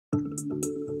So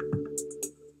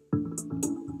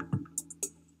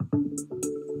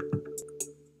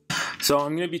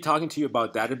I'm going to be talking to you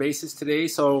about databases today.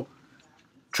 So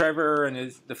Trevor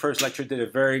in the first lecture did a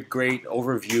very great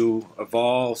overview of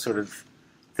all sort of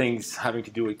things having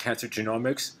to do with cancer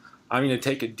genomics. I'm going to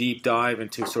take a deep dive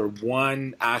into sort of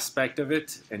one aspect of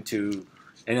it, and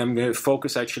I'm going to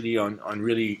focus actually on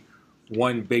really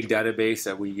one big database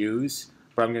that we use.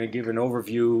 But I'm going to give an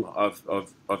overview of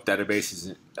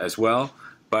databases as well.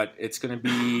 But it's going to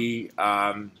be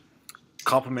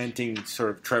complementing sort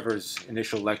of Trevor's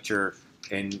initial lecture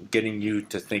and getting you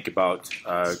to think about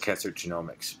cancer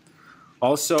genomics.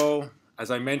 Also,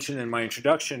 as I mentioned in my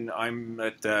introduction, I'm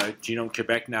at Genome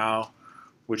Quebec now,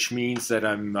 which means that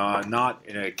I'm not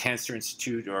in a cancer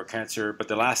institute or cancer, but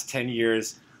the last 10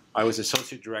 years I was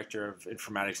Associate Director of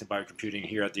Informatics and Biocomputing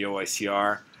here at the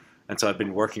OICR. And so I've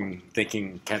been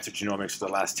thinking cancer genomics for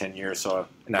the last 10 years,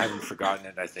 and I haven't forgotten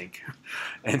it, I think.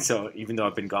 And so even though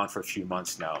I've been gone for a few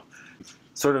months now.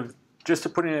 Sort of just to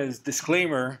put in as a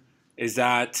disclaimer is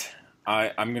that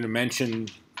I'm going to mention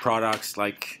products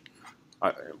like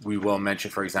we will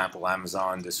mention, for example,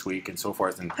 Amazon this week and so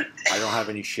forth. And I don't have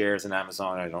any shares in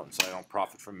Amazon. So I don't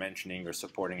profit from mentioning or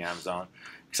supporting Amazon,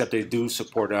 except they do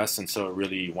support us, and so I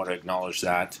really want to acknowledge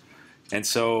that. And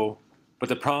so, but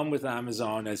the problem with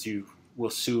Amazon, as you will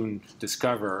soon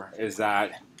discover, is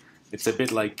that it's a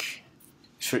bit like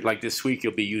this week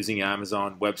you'll be using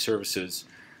Amazon Web Services,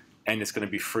 and it's going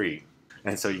to be free.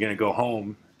 And so you're going to go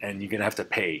home and you're going to have to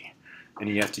pay. And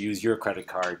you have to use your credit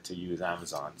card to use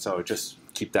Amazon. So just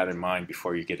keep that in mind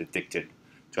before you get addicted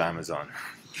to Amazon.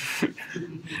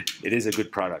 It is a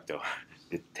good product, though.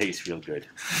 It tastes real good.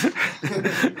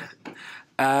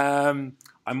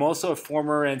 I'm also a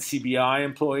former NCBI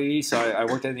employee. So I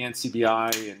worked at the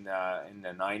NCBI in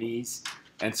the 90s.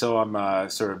 And so I'm a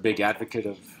sort of big advocate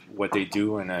of what they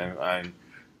do.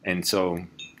 And so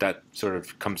that sort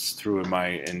of comes through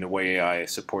in the way I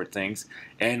support things.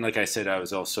 And like I said, I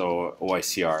was also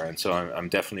OICR, and so I'm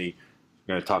definitely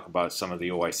going to talk about some of the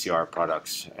OICR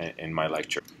products in my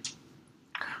lecture.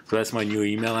 So that's my new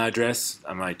email address,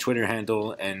 my Twitter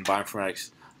handle, and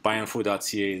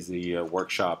bioinfo.ca is the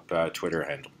workshop Twitter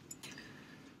handle.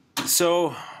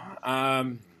 So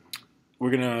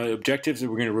objectives are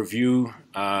we're going to review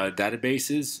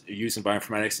databases used in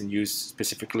bioinformatics and used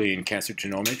specifically in cancer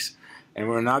genomics. And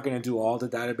we're not going to do all the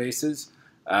databases.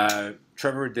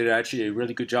 Trevor did actually a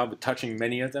really good job of touching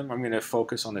many of them. I'm going to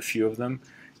focus on a few of them,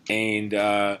 and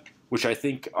which I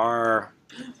think are,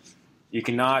 you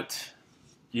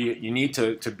need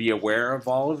to be aware of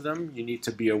all of them. You need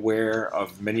to be aware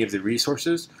of many of the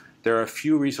resources. There are a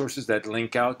few resources that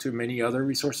link out to many other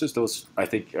resources. Those, I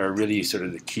think, are really sort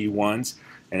of the key ones,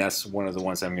 and that's one of the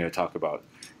ones I'm going to talk about.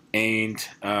 And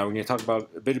we're going to talk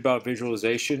a bit about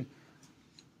visualization.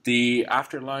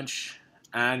 After lunch,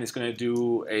 Anne is going to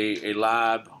do a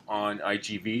lab on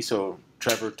IGV. So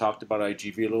Trevor talked about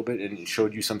IGV a little bit and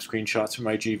showed you some screenshots from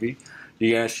IGV.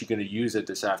 You're actually going to use it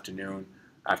this afternoon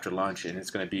after lunch, and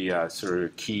it's going to be a sort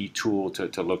of key tool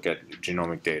to look at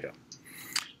genomic data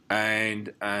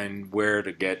and where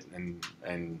to get and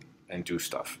do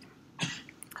stuff.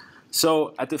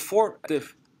 So at the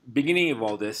beginning of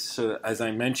all this, so as I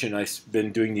mentioned, I've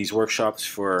been doing these workshops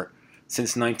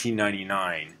since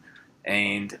 1999,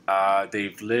 and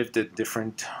they've lived at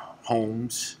different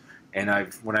homes, and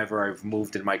whenever I've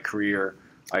moved in my career,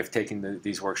 I've taken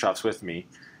these workshops with me.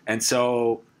 And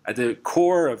so at the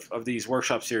core of these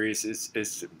workshop series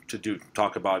is to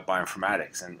talk about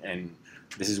bioinformatics, and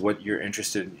this is what you're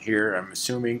interested in here, I'm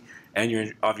assuming, and you're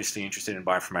obviously interested in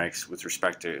bioinformatics with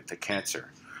respect to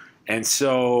cancer. And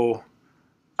so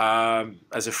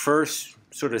as a first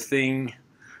sort of thing,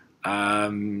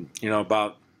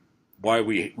 about why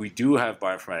we do have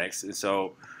bioinformatics,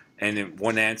 and then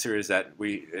one answer is that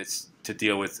it's to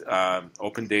deal with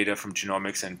open data from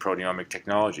genomics and proteomic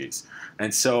technologies.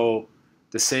 And so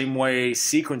the same way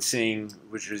sequencing,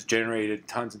 which has generated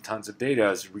tons and tons of data,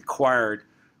 is required,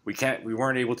 we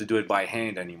weren't able to do it by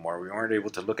hand anymore. We weren't able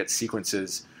to look at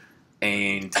sequences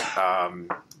and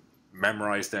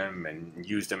memorize them and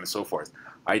use them and so forth.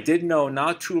 I did know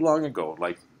not too long ago,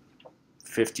 like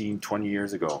 15, 20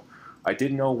 years ago, I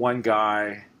did know one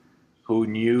guy who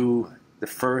knew the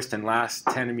first and last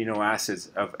 10 amino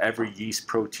acids of every yeast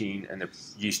protein in the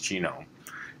yeast genome.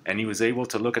 And he was able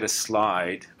to look at a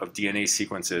slide of DNA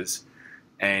sequences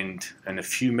and in a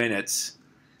few minutes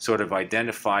sort of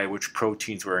identify which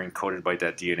proteins were encoded by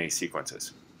that DNA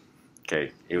sequences.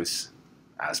 Okay, it was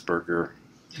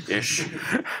Asperger-ish.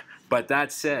 But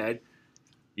that said,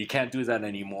 you can't do that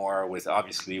anymore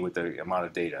obviously with the amount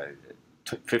of data.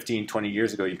 15, 20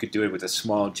 years ago, you could do it with a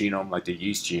small genome like the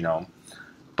yeast genome.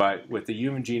 But with the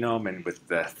human genome and with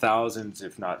the thousands,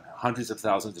 if not hundreds of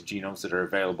thousands of genomes that are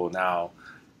available now,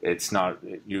 it's not,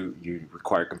 you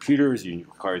require computers, you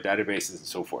require databases and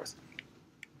so forth.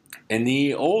 In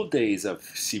the old days of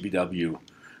CBW,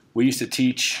 we used to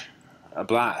teach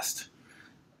BLAST.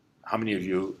 How many of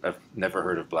you have never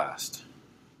heard of BLAST?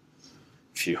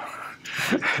 Few.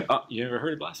 Oh, you never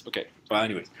heard of BLAST? Okay. Well,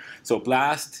 anyways, so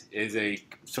BLAST is a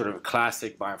sort of a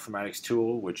classic bioinformatics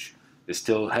tool, which is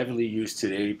still heavily used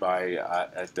today by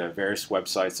at the various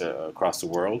websites across the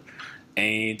world,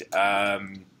 and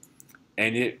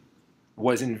it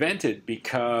was invented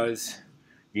because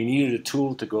you needed a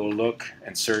tool to go look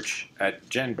and search at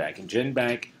GenBank, and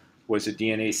GenBank was a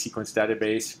DNA sequence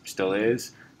database, still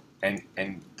is, and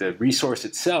the resource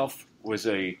itself was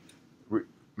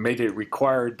made it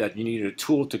required that you needed a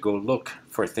tool to go look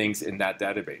for things in that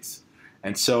database.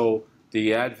 And so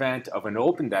the advent of an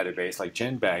open database like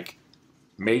GenBank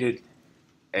made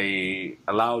it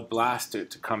allowed BLAST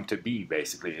to come to be,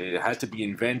 basically. It had to be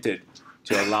invented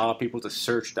to allow people to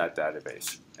search that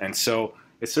database. And so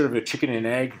it's sort of a chicken and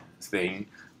egg thing,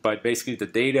 but basically the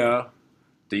data,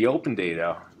 the open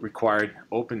data, required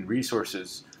open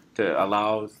resources to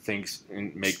allow things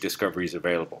and make discoveries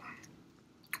available.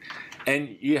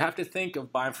 And you have to think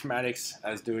of bioinformatics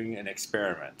as doing an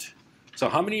experiment. So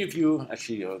how many of you,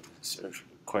 actually a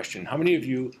question, how many of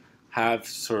you have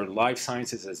sort of life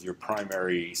sciences as your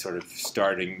primary sort of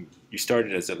you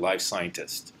started as a life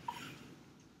scientist?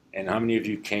 And how many of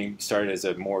you started as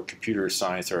a more computer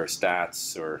science or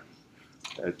stats or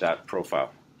that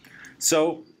profile?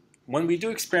 So when we do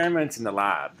experiments in the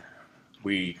lab,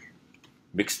 we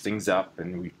mix things up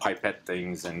and we pipette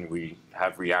things and we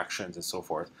have reactions and so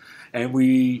forth. And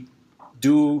we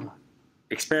do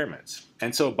experiments.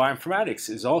 And so bioinformatics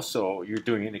is also, you're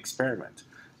doing an experiment.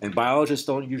 And biologists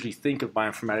don't usually think of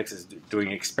bioinformatics as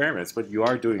doing experiments, but you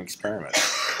are doing experiments.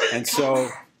 And so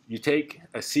you take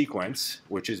a sequence,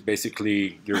 which is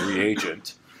basically your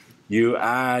reagent, you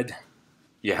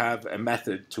have a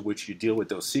method to which you deal with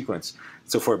those sequences.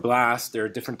 So for BLAST, there are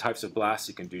different types of BLAST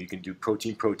you can do. You can do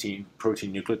protein-protein,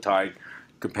 protein-nucleotide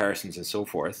comparisons and so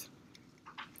forth.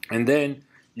 And then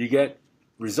you get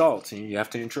results, and you have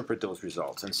to interpret those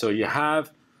results. And so you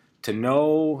have to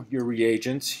know your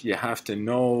reagents, you have to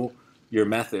know your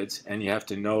methods, and you have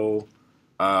to know,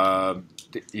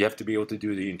 you have to be able to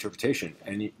do the interpretation.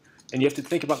 And you have to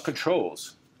think about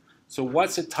controls. So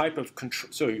what's a type of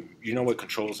control? So you know what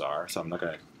controls are, so I'm not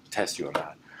going to test you on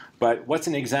that. But what's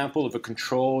an example of a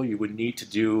control you would need to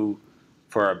do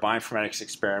for a bioinformatics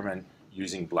experiment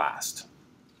using BLAST?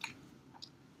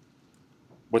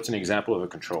 What's an example of a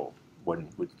control one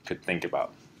could think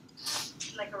about?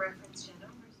 Like a reference genome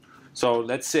or something? So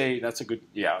let's say, that's a good,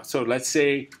 yeah. So let's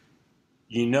say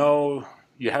you know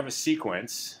you have a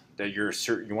sequence that you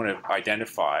want to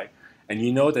identify, and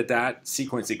you know that that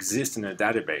sequence exists in a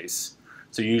database.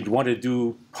 So you'd want to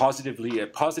do a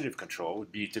positive control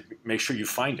would be to make sure you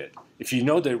find it. If you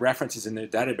know the reference is in the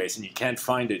database and you can't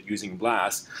find it using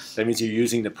BLAST, that means you're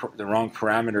using the wrong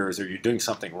parameters or you're doing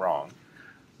something wrong.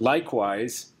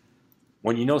 Likewise,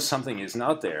 when you know something is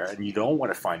not there and you don't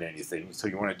want to find anything, so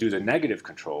you want to do the negative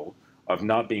control of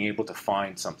not being able to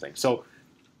find something. So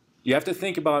you have to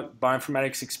think about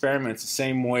bioinformatics experiments the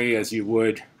same way as you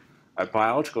would a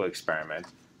biological experiment,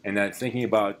 and then thinking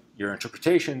about your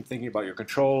interpretation, thinking about your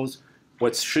controls,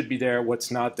 what should be there,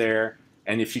 what's not there,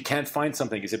 and if you can't find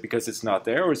something, is it because it's not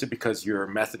there or is it because your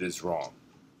method is wrong,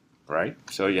 right?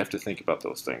 So you have to think about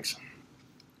those things.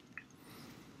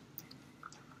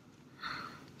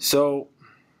 So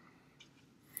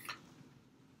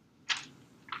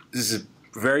this is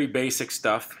very basic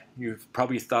stuff. You've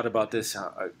probably thought about this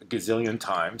a gazillion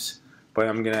times, but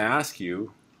I'm going to ask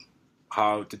you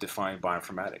how to define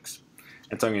bioinformatics.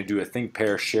 And so I'm going to do a think,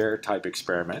 pair, share type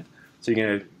experiment. So you're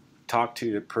going to talk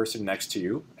to the person next to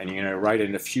you, and you're going to write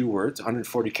in a few words,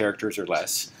 140 characters or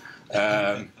less,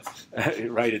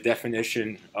 write a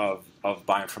definition of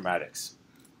bioinformatics.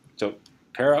 So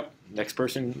pair up, next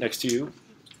person next to you.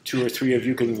 2 or 3 of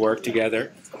you can work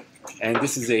together. And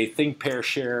this is a think, pair,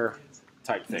 share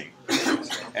type thing.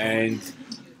 And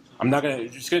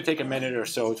it's just going to take a minute or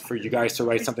so for you guys to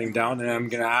write something down, and I'm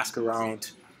going to ask around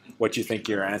what you think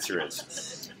your answer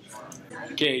is.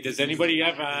 Okay, does anybody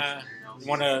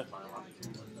want to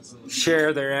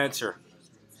share their answer?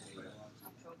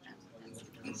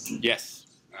 Yes.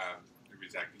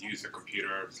 Exactly. Use a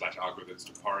computer / algorithms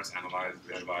to parse, analyze,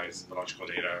 visualize biological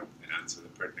data, and answer the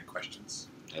pertinent questions.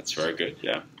 That's very good.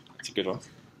 Yeah, that's a good one.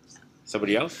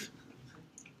 Somebody else?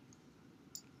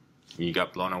 You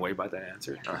got blown away by that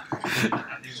answer?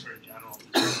 These are in general,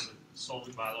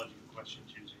 solving biological questions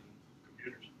using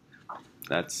computers.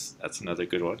 That's another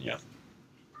good one. Yeah,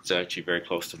 it's actually very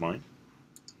close to mine.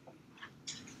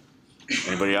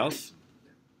 Anybody else?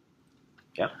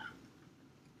 Yeah.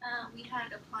 We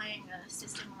had applying a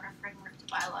system or a framework to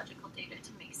biological data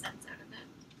to make sense out of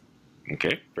it.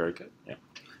 Okay, very good. Yeah.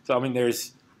 So I mean,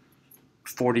 there's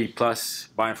 40 plus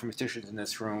bioinformaticians in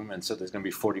this room, and so there's going to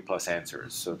be 40 plus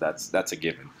answers. So that's a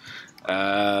given.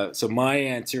 So my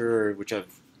answer, which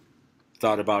I've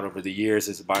thought about over the years,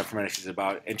 is bioinformatics is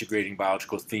about integrating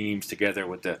biological themes together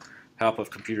with the help of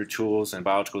computer tools and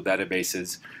biological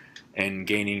databases, and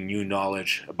gaining new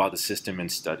knowledge about the system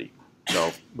and study.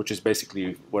 So, which is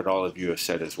basically what all of you have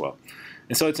said as well.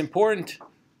 And so it's important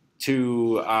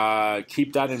to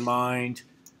keep that in mind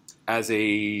as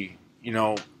a,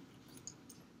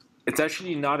 it's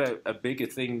actually not a big a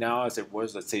thing now as it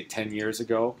was, let's say, 10 years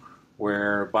ago,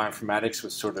 where bioinformatics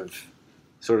was sort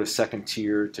of second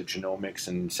tier to genomics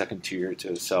and second tier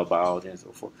to cell biology and so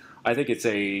forth. I think it's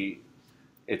a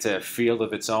field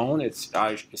of its own. It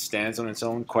stands on its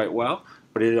own quite well,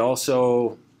 but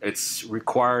it's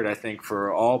required, I think,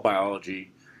 for all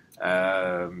biology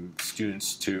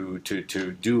students to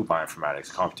do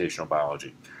bioinformatics, computational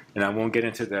biology. And I won't get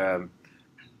into the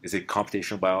is it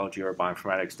computational biology or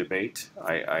bioinformatics debate.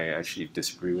 I actually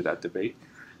disagree with that debate.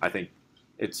 I think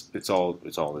it's all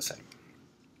the same.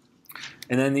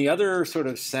 And then the other sort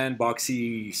of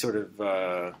sandboxy sort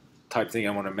of type thing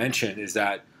I want to mention is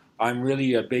that I'm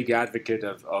really a big advocate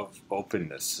of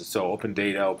openness. So open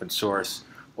data, open source,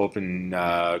 open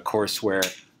courseware.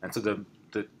 And so the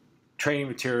training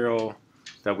material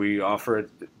that we offer at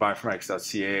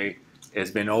bioinformatics.ca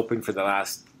has been open for the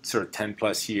last sort of 10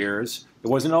 plus years. It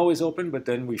wasn't always open, but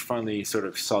then we finally sort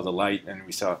of saw the light, and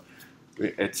we saw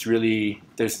it's really,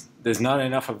 there's not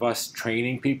enough of us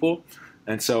training people.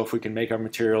 And so if we can make our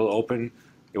material open,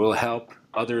 it will help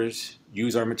others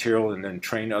use our material and then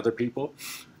train other people.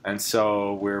 And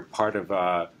so we're part of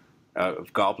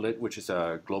Goblet, which is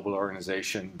a global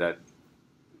organization that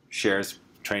shares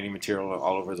training material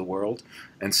all over the world.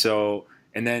 And so,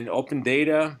 and then open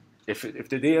data, if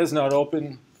the data is not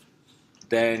open,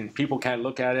 then people can't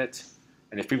look at it.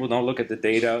 And if people don't look at the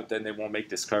data, then they won't make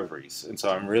discoveries. And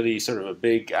so I'm really sort of a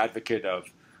big advocate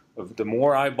of the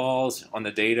more eyeballs on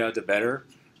the data, the better.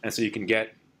 And so you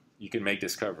can make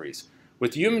discoveries.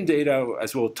 With human data,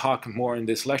 as we'll talk more in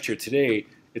this lecture today,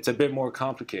 it's a bit more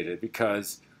complicated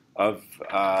because of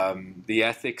the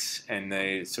ethics and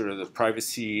the sort of the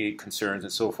privacy concerns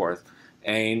and so forth.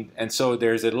 And so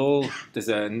there's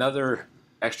another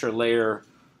extra layer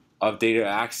of data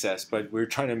access, but we're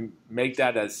trying to make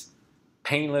that as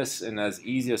painless and as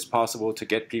easy as possible to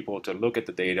get people to look at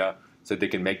the data so they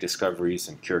can make discoveries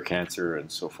and cure cancer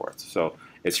and so forth. So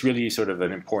it's really sort of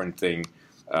an important thing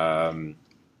in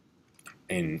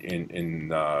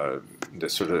the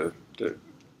sort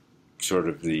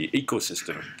of the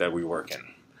ecosystem that we work in.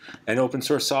 And open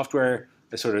source software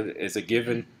is a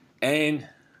given. And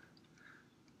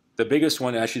the biggest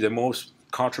one, actually the most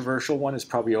controversial one, is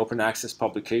probably open access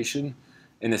publication.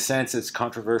 In a sense, it's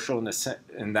controversial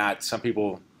in that some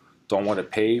people don't want to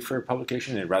pay for a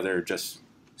publication. They'd rather just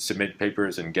submit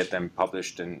papers and get them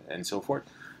published and so forth.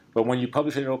 But when you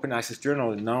publish in an open access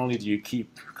journal, not only do you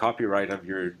keep copyright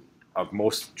of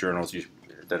most journals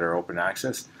that are open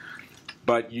access,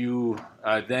 but you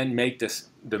then make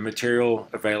the material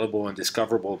available and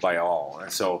discoverable by all.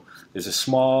 And so there's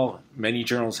many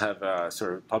journals have a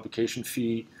sort of publication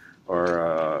fee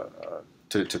or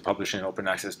to publish in an open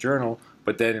access journal,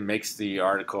 but then it makes the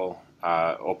article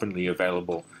openly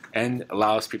available and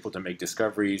allows people to make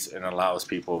discoveries and allows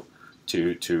people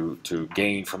to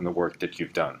gain from the work that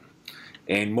you've done.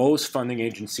 And most funding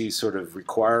agencies sort of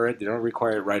require it. They don't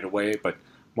require it right away, but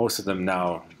most of them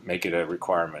now make it a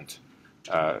requirement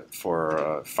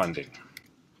for funding.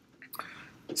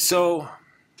 So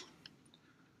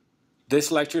this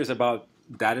lecture is about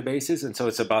databases, and so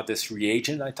it's about this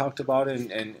reagent I talked about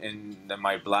in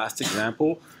my BLAST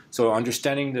example. So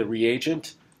understanding the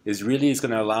reagent is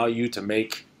going to allow you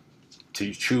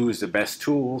to choose the best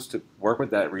tools to work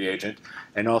with that reagent,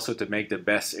 and also to make the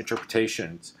best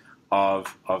interpretations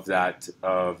of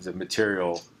the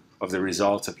material, of the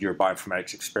results of your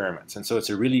bioinformatics experiments. And so it's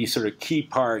a really sort of key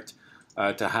part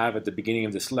to have at the beginning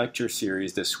of this lecture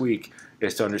series this week,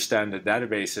 is to understand the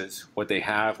databases, what they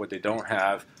have, what they don't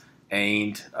have,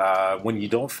 and when you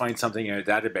don't find something in a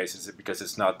database, is it because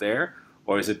it's not there,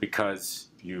 or is it because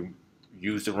you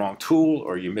used the wrong tool,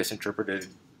 or you misinterpreted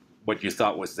what you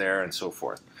thought was there, and so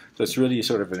forth. So it's really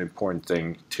sort of an important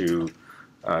thing to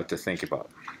think about.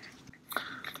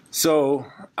 So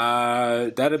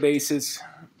databases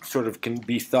sort of can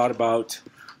be thought about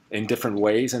in different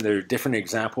ways, and there are different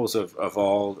examples of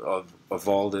all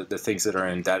the things that are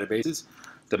in databases.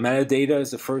 The metadata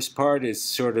is the first part, is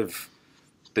sort of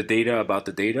the data about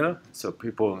the data. So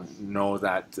people know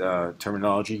that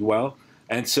terminology well.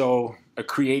 And so a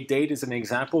create date is an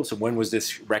example. So when was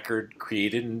this record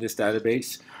created in this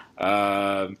database?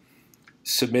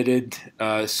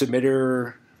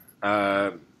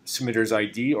 Submitter's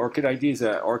ID. ORCID ID is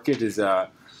an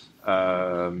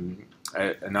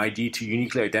ID to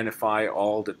uniquely identify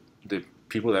all the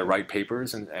people that write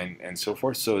papers and so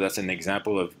forth. So that's an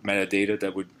example of metadata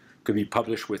that could be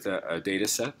published with a data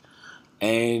set.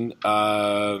 And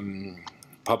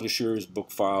publishers,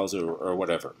 book files, or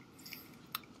whatever.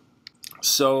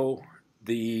 So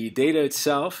the data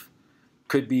itself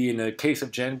could be, in the case of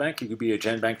GenBank, it could be a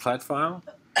GenBank flat file.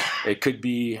 It could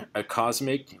be a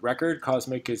Cosmic record.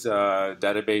 Cosmic is a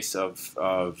database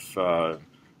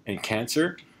in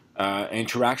cancer.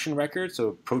 Interaction record,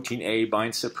 so protein A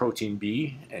binds to protein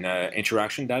B in an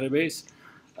interaction database.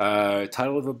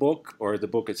 Title of a book or the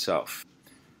book itself.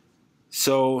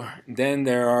 So then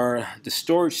there are the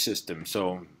storage system.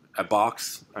 So a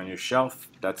box on your shelf,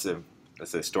 that's a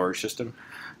storage system.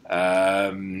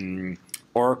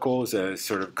 Oracle is a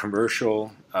sort of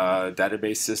commercial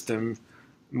database system.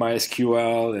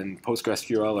 MySQL and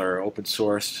PostgreSQL are open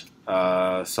source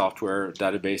software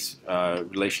database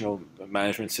relational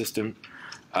management system.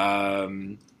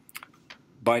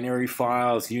 Binary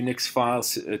files, Unix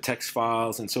files, text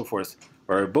files, and so forth,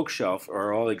 or a bookshelf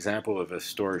are all examples of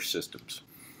storage systems.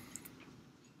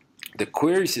 The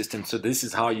query system, so this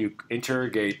is how you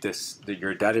interrogate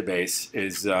your database,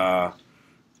 is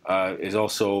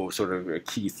also sort of a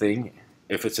key thing.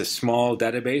 If it's a small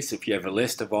database, if you have a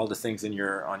list of all the things on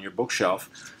your bookshelf,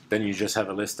 then you just have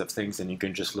a list of things and you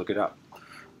can just look it up.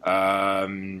 A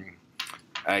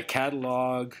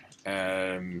catalog,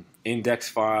 index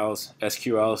files,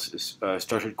 SQL,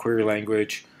 structured query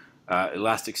language,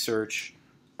 Elasticsearch,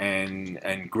 and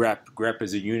grep. Grep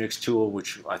is a Unix tool,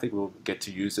 which I think we'll get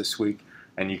to use this week.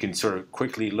 And you can sort of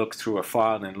quickly look through a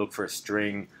file and look for a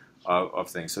string of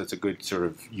things. So it's a good sort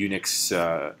of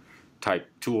Unix type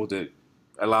tool that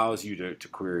allows you to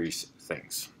query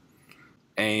things.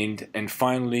 And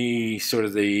finally, sort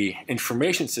of the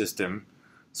information system.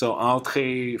 So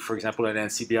Entrée, for example, at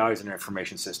NCBI is an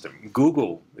information system.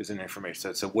 Google is an information.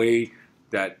 So it's a way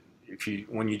that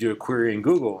when you do a query in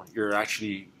Google, you're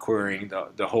actually querying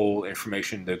the whole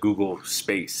information, the Google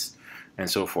space, and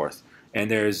so forth. And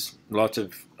there's lots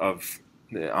of the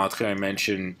Entrée I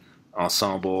mentioned,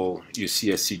 Ensemble,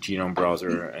 UCSC Genome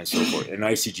Browser, and so forth, and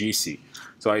ICGC.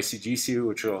 So ICGC,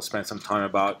 which we'll spend some time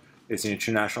about, is the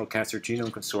International Cancer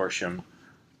Genome Consortium,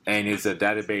 and is a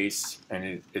database, and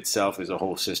it itself is a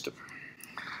whole system.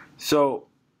 So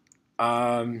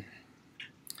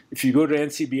if you go to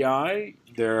NCBI,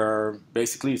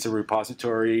 it's a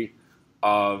repository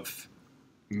of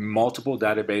multiple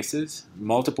databases,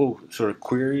 multiple sort of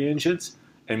query engines,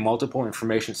 and multiple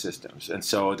information systems. And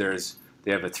so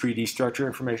they have a 3D structure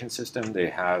information system. They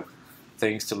have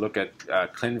things to look at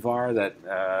ClinVar that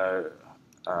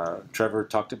Trevor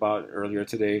talked about earlier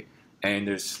today, and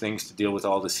there's things to deal with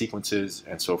all the sequences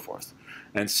and so forth.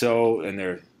 And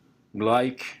they're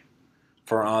like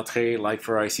for Entrée, like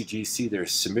for ICGC,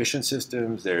 there's submission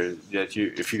systems. If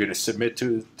you're going to submit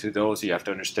to those, you have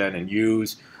to understand and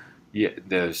use.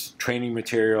 There's training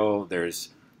material. There's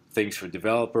things for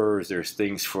developers. There's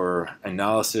things for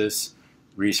analysis,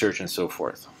 research, and so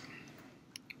forth.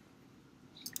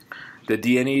 The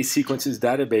DNA sequences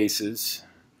databases,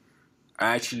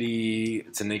 actually,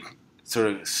 it's a sort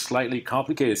of slightly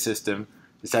complicated system.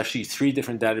 It's actually 3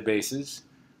 different databases,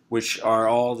 which are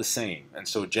all the same. And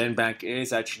so GenBank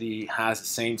has the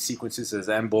same sequences as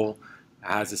EMBL,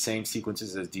 has the same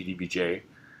sequences as DDBJ.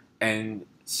 And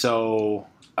so,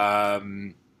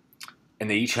 and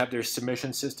they each have their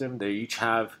submission system. They each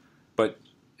have, but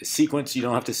a sequence you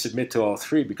don't have to submit to all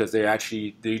 3 because they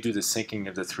do the syncing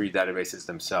of the 3 databases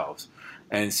themselves.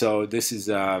 And so this is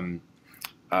a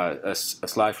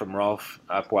slide from Rolf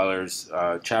Apweiler's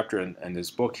chapter in this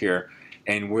book here,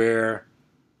 and where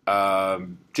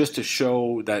just to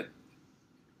show that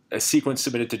a sequence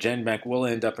submitted to GenBank will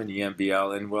end up in the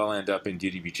EMBL and will end up in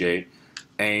DDBJ,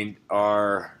 and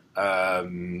are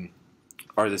the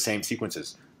same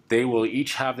sequences. They will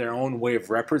each have their own way of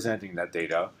representing that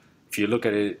data. If you look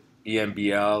at it,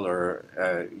 EMBL or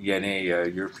ENA,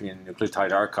 European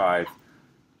Nucleotide Archive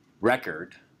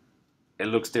record, it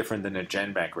looks different than a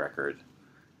GenBank record.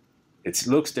 It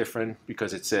looks different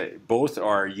because both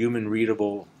are human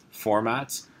readable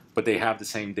formats, but they have the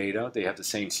same data, they have the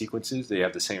same sequences, they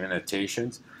have the same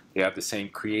annotations, they have the same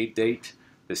create date,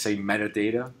 the same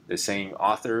metadata, the same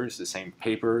authors, the same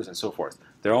papers, and so forth.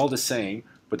 They're all the same,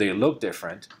 but they look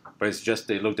different, but it's just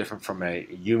they look different from a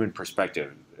human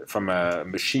perspective. From a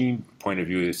machine point of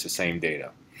view, it's the same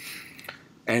data.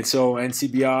 And so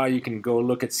NCBI, you can go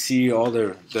look at, see all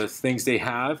the things they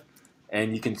have,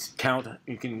 and you can count,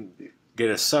 you can get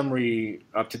a summary,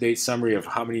 up-to-date summary of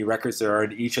how many records there are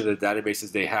in each of the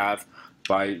databases they have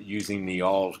by using the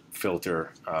all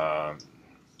filter on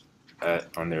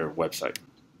their website.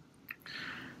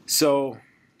 So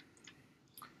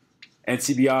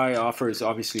NCBI offers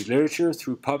obviously literature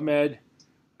through PubMed,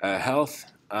 health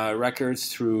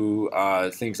records through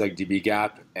things like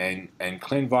dbGaP and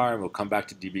ClinVar. We'll come back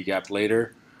to dbGaP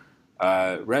later.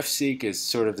 RefSeq is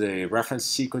sort of the reference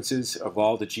sequences of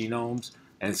all the genomes,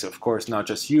 and it's of course not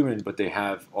just human, but they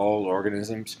have all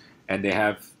organisms, and they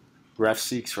have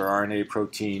RefSeqs for RNA,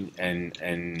 protein, and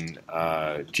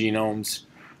genomes.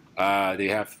 They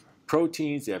have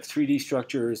proteins, they have 3D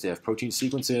structures, they have protein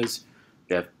sequences,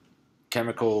 they have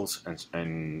chemicals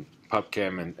and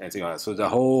PubChem and things like that. So the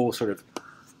whole sort of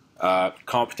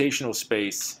computational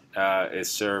space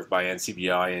is served by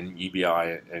NCBI and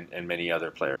EBI and many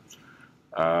other players.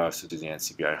 So there's the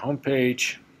NCBI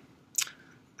homepage.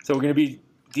 So we're going to be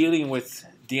dealing with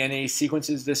DNA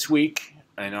sequences this week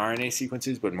and RNA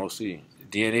sequences, but mostly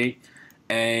DNA.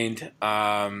 And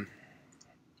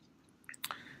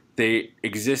they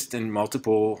exist in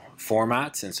multiple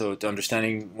formats. And so to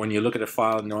understanding, when you look at a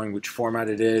file, knowing which format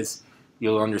it is,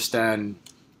 you'll understand,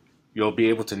 you'll be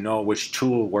able to know which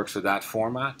tool works with that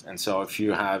format. And so if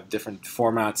you have different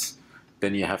formats,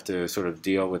 then you have to sort of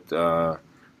deal with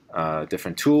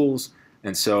different tools.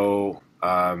 And so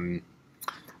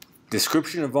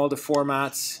description of all the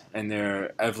formats and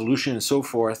their evolution and so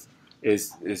forth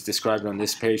is described on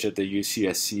this page at the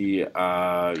UCSC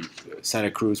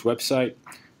Santa Cruz website.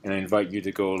 And I invite you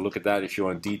to go look at that if you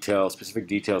want details, specific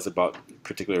details about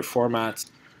particular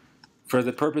formats. For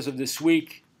the purpose of this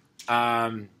week,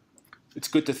 it's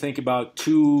good to think about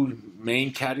two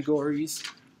main categories.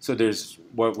 So there's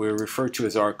what we refer to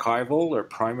as archival or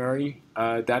primary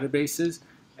databases,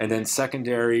 and then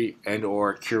secondary and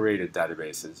or curated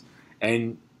databases.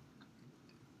 And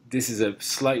this is a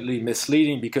slightly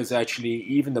misleading because actually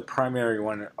even the primary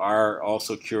one are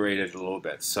also curated a little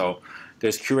bit. So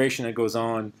there's curation that goes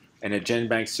on in a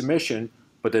GenBank submission,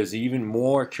 but there's even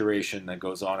more curation that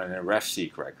goes on in a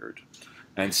RefSeq record.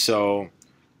 And so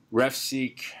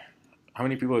RefSeq, how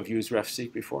many people have used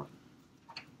RefSeq before?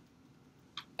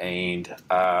 And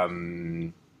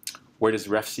where does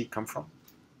RefSeq come from?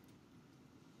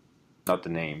 Not the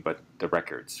name, but the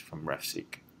records from RefSeq.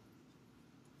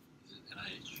 Is it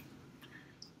NIH?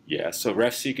 Yeah, so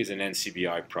RefSeq is an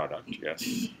NCBI product,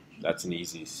 yes. That's an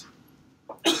easy,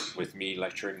 with me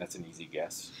lecturing, that's an easy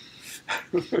guess.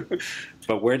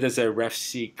 But where does a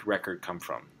RefSeq record come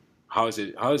from? How is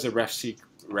a RefSeq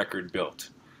record built?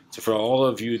 So for all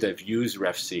of you that have used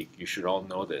RefSeq, you should all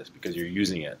know this because you're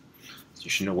using it. So you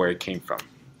should know where it came from.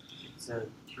 It's a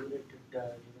curated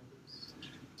database.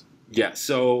 Yeah,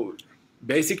 so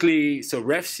basically, so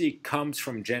RefSeq comes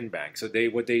from GenBank. So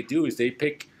what they do is they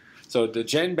pick, so the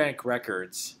GenBank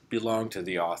records belong to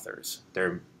the authors.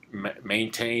 They're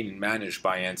maintained and managed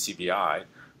by NCBI,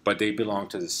 but they belong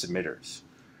to the submitters.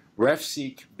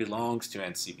 RefSeq belongs to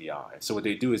NCBI. So what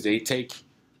they do is they take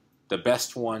the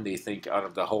best one they think out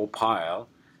of the whole pile,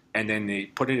 and then they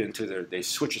put it into they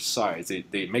switch its sides.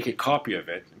 They make a copy of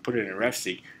it and put it in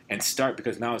RefSeq and start,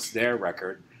 because now it's their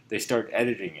record, they start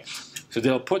editing it. So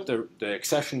they'll put the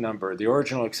accession number, the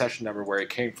original accession number where it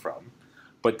came from,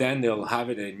 but then they'll have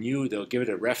it they'll give it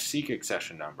a RefSeq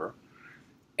accession number,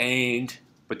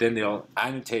 but then they'll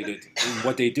annotate it. And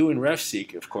what they do in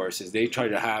RefSeq, of course, is they try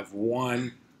to have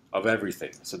one of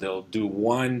everything. So they'll do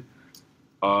one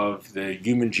of the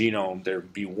human genome. There'll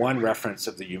be one reference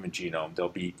of the human genome. There'll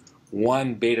be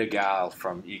one beta-gal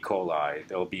from E. coli.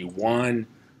 There'll be one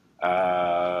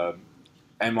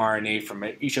mRNA from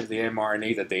each of the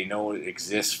mRNA that they know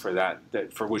exists for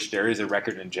for which there is a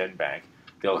record in GenBank.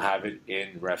 They'll have it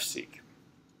in RefSeq.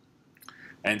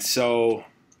 And so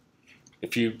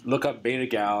if you look up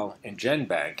beta-gal in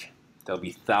GenBank, there'll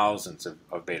be thousands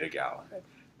of beta-gal.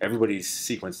 Everybody's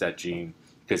sequenced that gene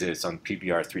because it's on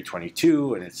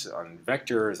PBR322 and it's on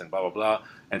vectors and blah, blah, blah.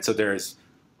 And so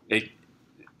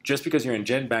just because you're in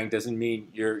GenBank doesn't mean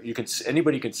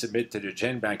anybody can submit to the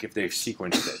GenBank if they've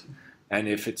sequenced it. And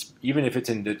even if it's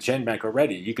in the GenBank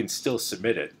already, you can still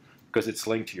submit it because it's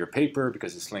linked to your paper,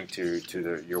 because it's linked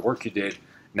to your work you did,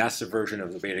 And that's the version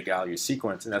of the beta-gal you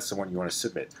sequence, and that's the one you want to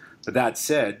submit. But that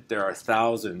said, there are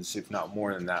thousands, if not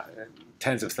more than that,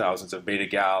 tens of thousands of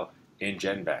beta-gal in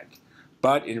GenBank.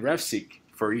 But in RefSeq,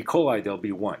 for E. coli, there'll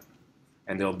be one.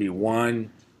 And there'll be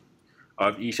one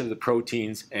of each of the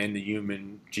proteins in the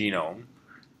human genome.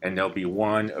 And there'll be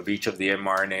one of each of the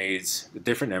mRNAs, the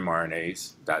different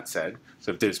mRNAs, that said.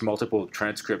 So if there's multiple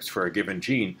transcripts for a given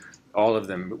gene, all of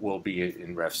them will be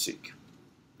in RefSeq.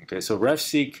 Okay, so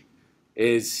RefSeq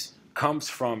comes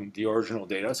from the original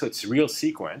data, so it's real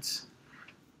sequence,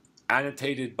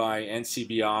 annotated by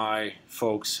NCBI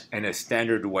folks in a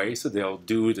standard way, so they'll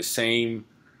do the same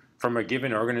from a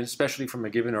given organism, especially from a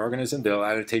given organism, they'll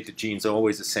annotate the genes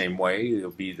always the same way. It'll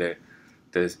be the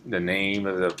name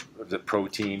of the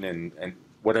protein and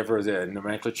whatever the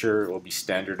nomenclature will be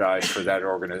standardized for that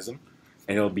organism,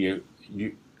 and it'll be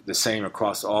the same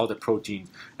across all the proteins.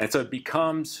 And so it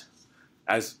becomes,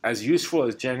 as useful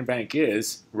as GenBank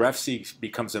is, RefSeq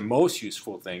becomes the most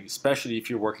useful thing, especially if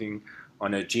you're working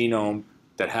on a genome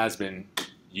that has been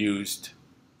used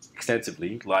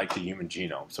extensively, like the human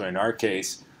genome. So in our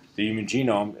case, the human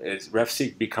genome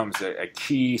RefSeq becomes a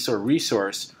key sort of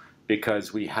resource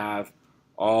because we have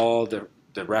all the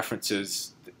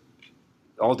references,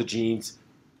 all the genes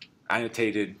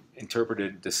annotated,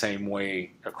 interpreted the same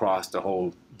way across the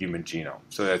whole human genome.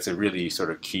 So that's a really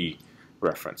sort of key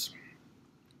reference.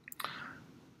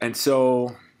 And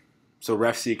so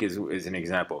RefSeq is an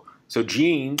example. So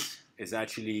genes is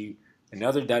actually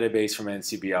another database from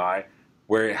NCBI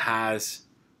where it has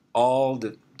all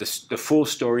the full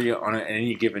story on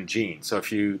any given gene. So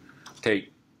if you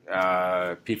take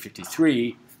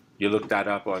P53, you look that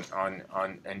up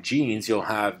on genes, you'll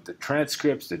have the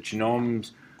transcripts, the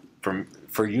genomes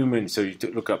for humans. So you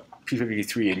look up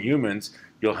P53 in humans,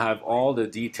 you'll have all the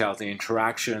details, the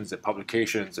interactions, the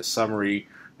publications, the summary,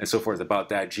 and so forth about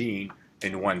that gene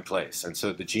in one place. And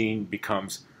so the gene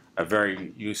becomes a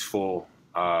very useful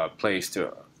place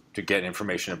to get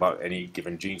information about any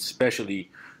given gene,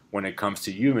 especially when it comes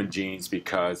to human genes,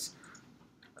 because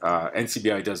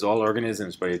NCBI does all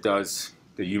organisms, but it does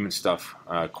the human stuff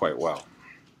quite well.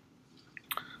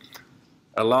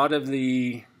 A lot of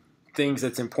the things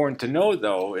that's important to know,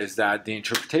 though, is that the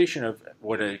interpretation of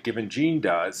what a given gene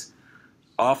does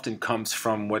often comes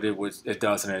from what it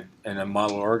does in a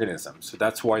model organism. So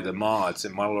that's why the MODs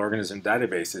and model organism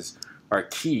databases are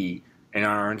key in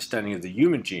our understanding of the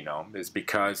human genome, is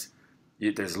because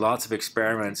there's lots of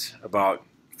experiments about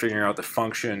figuring out the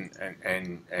function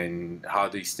and how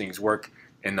these things work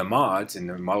in the MODs, in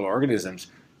the model organisms,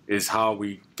 is how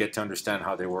we get to understand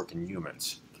how they work in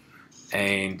humans.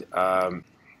 And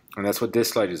that's what this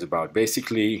slide is about.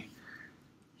 Basically,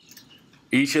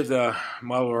 each of the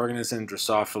model organisms,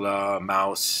 Drosophila,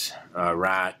 mouse,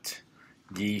 rat,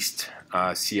 yeast,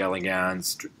 C.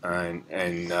 elegans,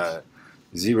 and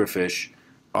zebrafish,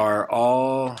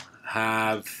 all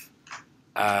have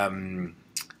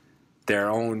their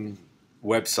own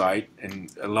website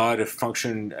and a lot of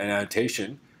function and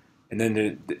annotation, and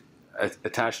then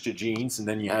attached to genes, and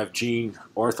then you have gene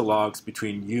orthologs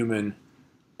between human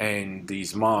and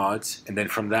these mods, and then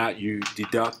from that you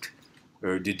deduct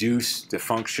or deduce the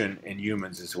function in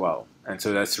humans as well. And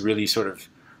so that's really sort of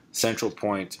central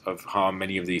point of how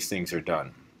many of these things are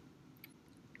done.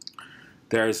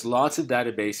 There's lots of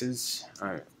databases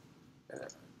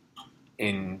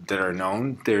that are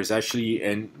known. There's actually,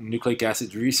 in nucleic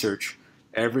acid research,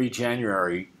 every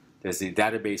January there's a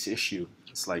database issue.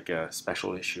 It's like a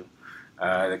special issue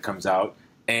that comes out.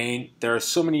 And there are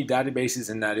so many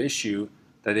databases in that issue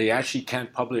that they actually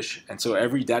can't publish, and so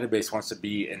every database wants to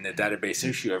be in the database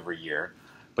issue every year,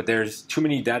 but there's too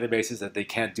many databases that they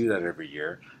can't do that every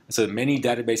year, and so many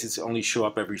databases only show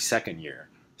up every second year.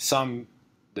 Some,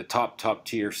 the top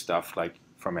tier stuff, like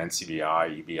from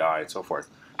NCBI, EBI, and so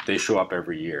forth, they show up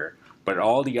every year, but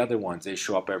all the other ones, they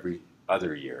show up every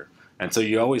other year. And so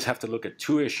you always have to look at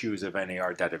 2 issues of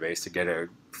NAR database to get a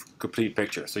complete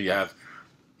picture. So you have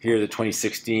here the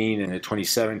 2016 and the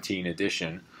 2017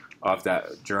 edition of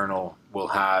that journal will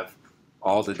have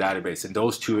all the database. In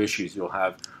those 2 issues, you'll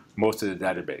have most of the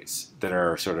database that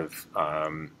are sort of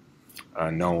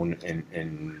known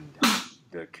in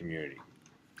the community,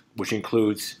 which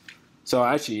includes, so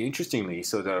actually, interestingly,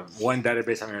 so the one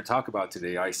database I'm going to talk about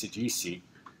today, ICGC,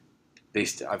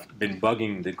 I've been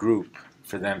bugging the group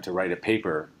for them to write a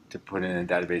paper to put in a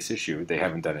database issue. They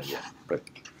haven't done it yet, but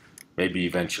maybe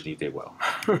eventually they will.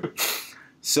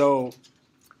 So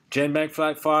GenBank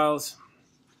flat files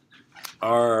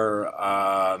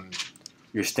are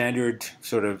your standard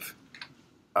sort of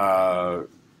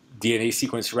DNA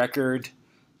sequence record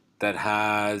that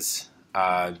has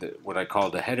what I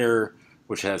call the header,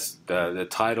 which has the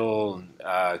title,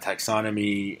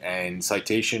 taxonomy, and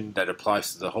citation that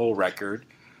applies to the whole record.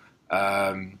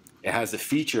 It has the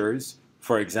features.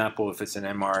 For example, if it's an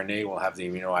mRNA, we'll have the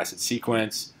amino acid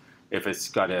sequence. If it's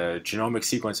got a genomic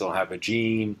sequence, it'll have a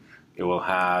gene. It will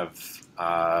have,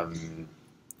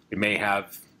 it may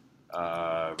have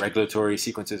regulatory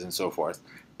sequences and so forth,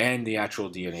 and the actual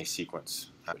DNA sequence.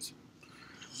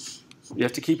 You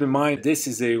have to keep in mind this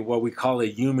is what we call a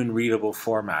human readable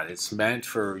format. It's meant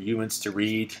for humans to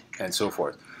read and so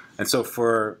forth. And so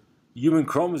for human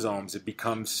chromosomes, it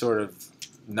becomes sort of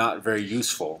not very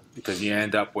useful because you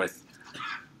end up with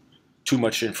too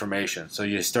much information. So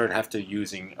you have to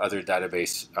using other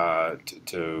database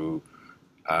to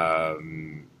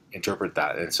interpret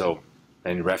that.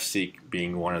 And RefSeq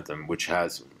being one of them, which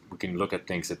we can look at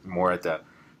things more at the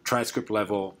transcript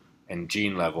level and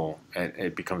gene level, and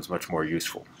it becomes much more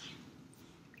useful.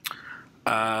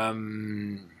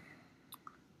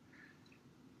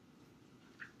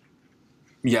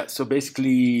 Yeah, so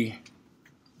basically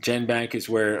GenBank is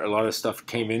where a lot of stuff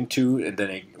came into, and then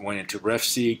it went into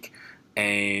RefSeq,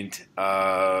 and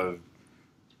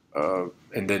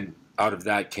then out of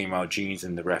that came out genes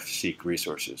and the RefSeq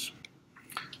resources.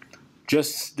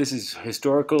 This is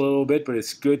historical a little bit, but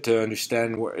it's good to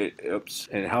understand where it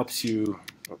helps you.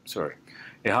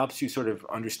 It helps you sort of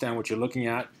understand what you're looking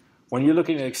at. When you're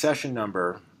looking at accession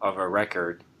number of a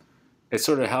record, it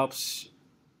sort of helps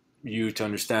you to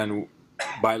understand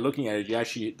by looking at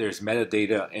it. There's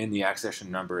metadata in the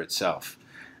accession number itself,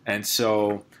 and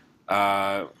so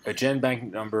a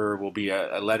GenBank number will be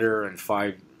a letter and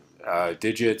 5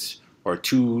 digits, or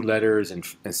 2 letters and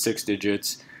 6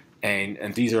 digits,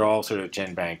 and these are all sort of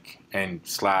GenBank and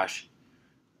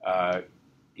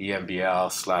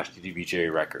 /EMBL/DDBJ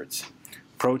records.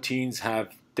 Proteins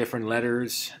have different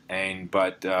letters and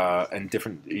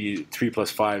different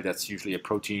 3+5. That's usually a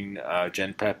protein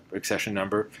GenPep accession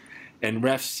number, and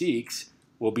RefSeqs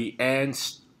will be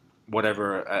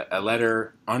whatever a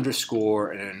letter,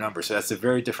 underscore, and a number. So that's a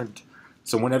very different.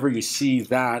 So whenever you see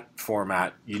that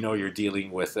format, you know you're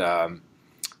dealing with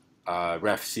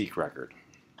RefSeq record.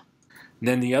 And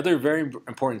then the other very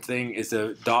important thing is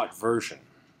the dot version.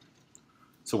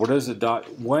 So what is a dot?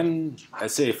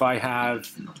 Let's say if I have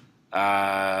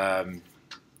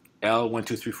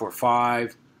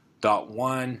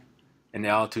L12345.1 and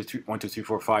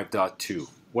L12345.2,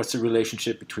 what's the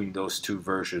relationship between those two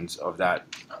versions of that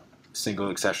single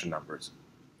accession numbers?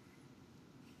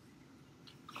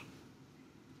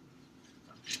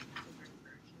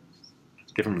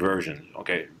 Different versions.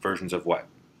 Okay, versions of what?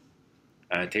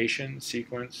 Annotation,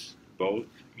 sequence, both,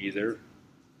 either.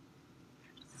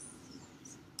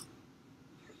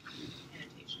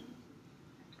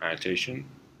 Annotation.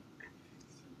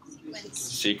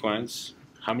 Sequence.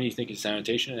 How many think it's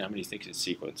annotation and how many think it's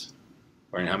sequence?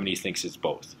 Or how many thinks it's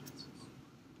both?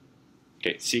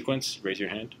 Okay, sequence, raise your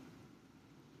hand.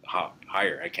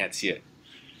 Higher, I can't see it.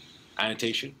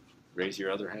 Annotation, raise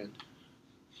your other hand.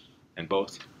 And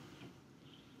both.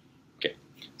 Okay,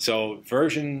 so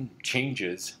version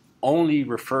changes only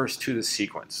refers to the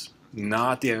sequence,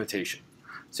 not the annotation.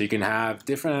 So you can have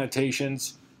different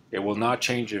annotations. It will not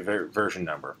change the version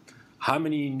number. How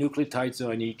many nucleotides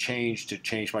do I need change to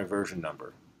change my version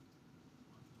number?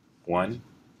 1,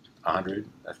 100,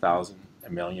 1,000,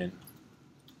 1,000,000.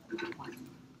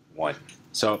 1.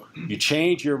 So you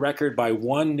change your record by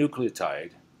 1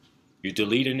 nucleotide. You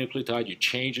delete a nucleotide, you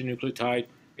change a nucleotide,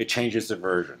 it changes the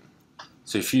version.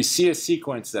 So if you see a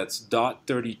sequence that's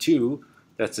 .32,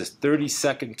 that's the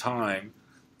 32nd time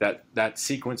that that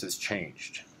sequence has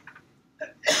changed.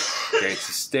 Okay,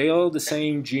 it's still the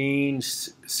same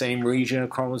genes, same region of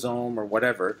chromosome or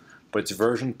whatever, but it's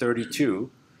version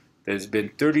 32. There's been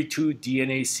 32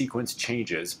 DNA sequence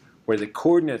changes where the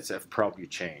coordinates have probably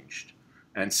changed.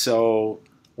 And so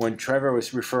when Trevor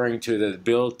was referring to the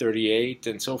build 38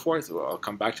 and so forth, well, I'll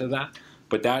come back to that,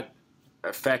 but that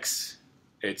affects,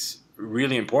 it's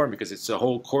really important because it's a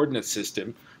whole coordinate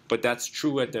system, but that's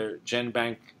true at the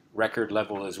GenBank record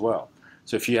level as well.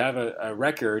 So if you have a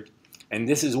record, and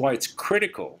this is why it's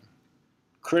critical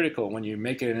when you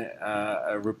make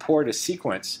a report, a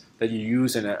sequence that you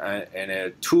use in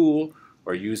a tool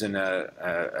or use in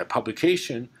a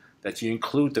publication, that you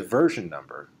include the version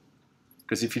number.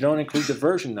 Because if you don't include the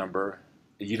version number,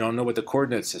 you don't know what the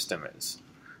coordinate system is.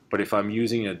 But if I'm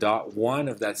using a .1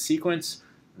 of that sequence,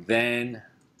 then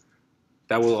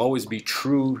that will always be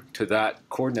true to that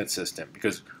coordinate system.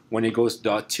 Because when it goes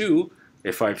 .2,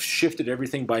 if I've shifted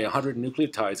everything by 100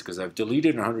 nucleotides, because I've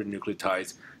deleted 100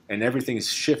 nucleotides, and everything is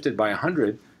shifted by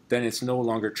 100, then it's no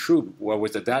longer true. What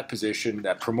was at that position,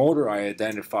 that promoter I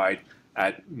identified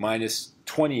at minus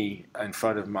 20 in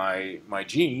front of my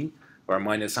gene, or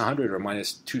minus 100 or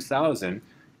minus 2000,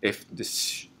 if the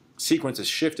sequence is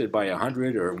shifted by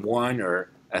 100 or 1 or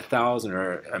 1,000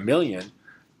 or 1,000,000,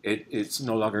 it's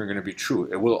no longer going to be true.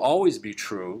 It will always be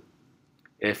true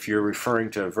if you're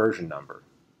referring to a version number.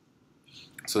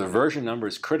 So the version number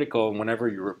is critical whenever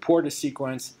you report a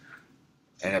sequence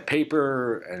in a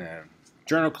paper, in a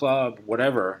journal club,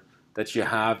 whatever, that you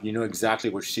have, you know exactly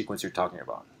which sequence you're talking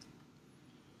about.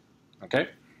 Okay?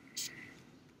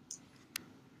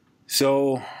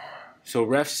 So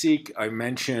refseq, I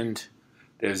mentioned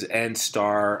there's n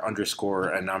star underscore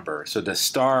a number. So the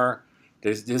star,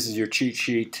 this is your cheat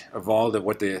sheet of all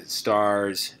what the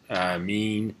stars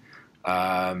mean.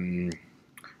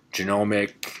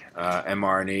 Genomic,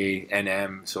 mRNA,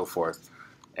 NM, so forth.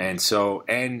 And so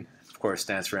N, of course,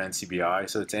 stands for NCBI.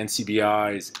 So it's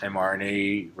NCBIs,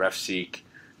 mRNA, refseq,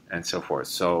 and so forth.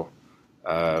 So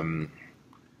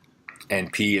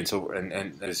NP,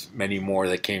 and there's many more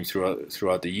that came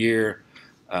throughout the year.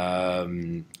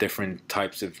 Different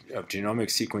types of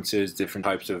genomic sequences, different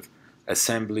types of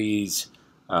assemblies.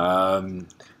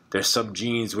 There's some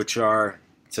genes which are,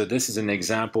 so this is an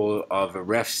example of a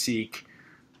refseq,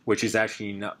 which is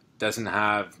actually doesn't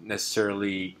have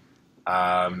necessarily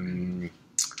an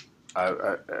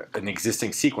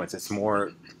existing sequence. It's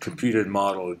more computed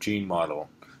model, gene model,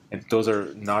 and those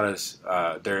are not as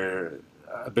they're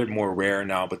a bit more rare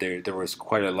now, but there was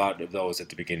quite a lot of those at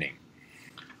the beginning,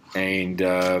 and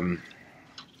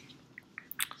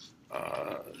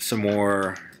some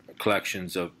more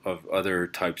collections of other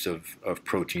types of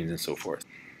proteins and so forth.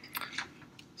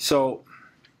 So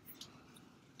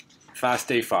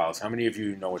FASTA files. How many of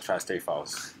you know what FASTA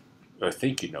files, or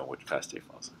think you know what FASTA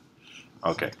files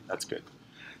are? Okay, that's good.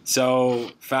 So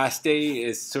FASTA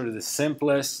is sort of the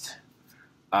simplest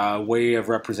way of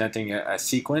representing a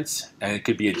sequence, and it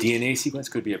could be a DNA sequence,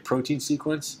 could be a protein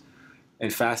sequence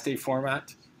in FASTA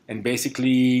format. And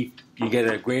basically, you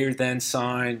get a greater than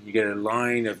sign, you get a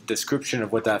line of description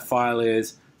of what that file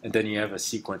is, and then you have a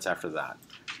sequence after that.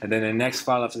 And then the next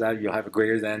file after that, you'll have a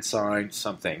greater than sign,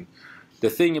 something. The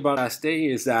thing about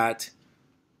FASTA is that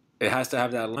it has to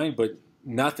have that line, but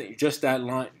nothing, just that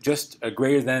line, just a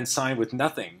greater than sign with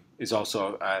nothing is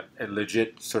also a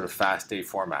legit sort of FASTA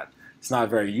format. It's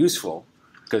not very useful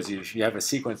because if you have a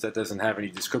sequence that doesn't have any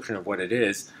description of what it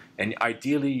is, and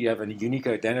ideally you have a unique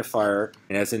identifier,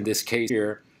 and as in this case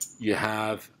here, you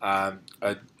have a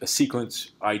sequence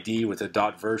ID with a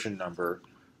dot version number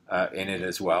in it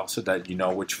as well, so that you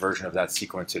know which version of that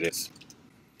sequence it is.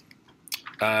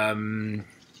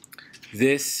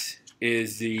 This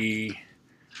is the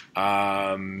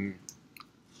NAR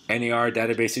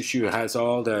database issue. It has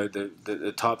all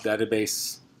the top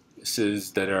databases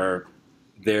that are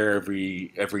there every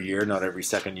year, not every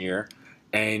second year.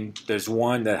 And there's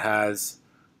one that has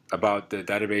about the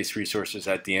database resources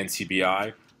at the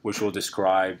NCBI, which will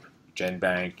describe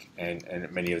GenBank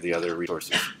and many of the other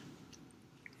resources.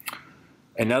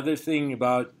 Another thing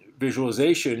about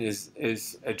visualization is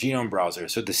a genome browser.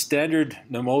 So the standard,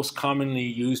 the most commonly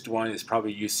used one is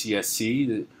probably UCSC,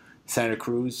 the Santa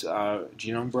Cruz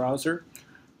genome browser.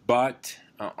 But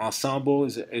Ensemble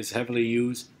is heavily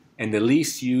used, and the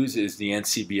least used is the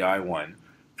NCBI one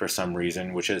for some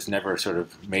reason, which has never sort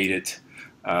of made it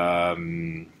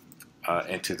into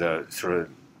the sort of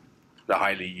the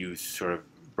highly used sort of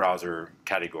browser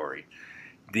category.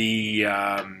 The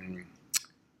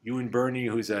Ewan Burney,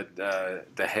 who's at the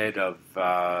head of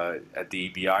at the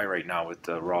EBI right now with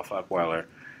Rolf Upweiler,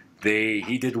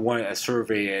 he did a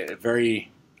survey, a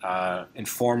very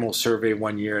informal survey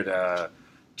one year at a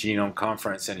genome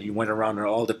conference, and he went around to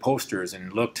all the posters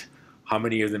and looked how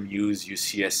many of them use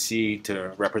UCSC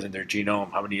to represent their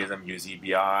genome, how many of them use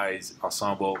EBI's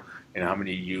Ensemble, and how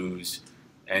many use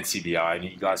NCBI, and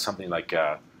he got something like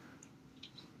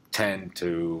 10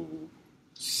 to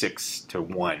 6 to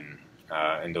 1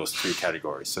 in those three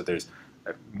categories. So there's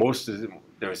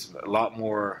there's a lot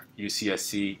more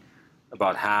UCSC,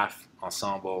 about half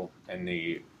Ensemble, and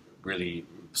the really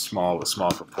small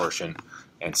proportion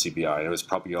NCBI. It was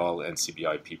probably all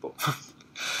NCBI people.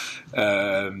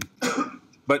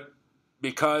 But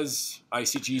because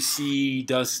ICGC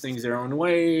does things their own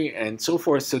way and so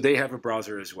forth, so they have a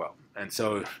browser as well. And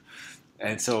so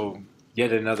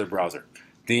yet another browser.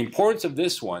 The importance of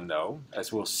this one, though,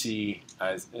 as we'll see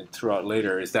throughout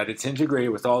later, is that it's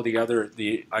integrated with all the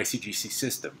ICGC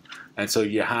system. And so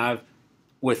you have,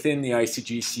 within the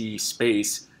ICGC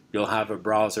space, you'll have a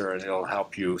browser, and it'll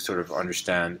help you sort of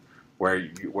understand where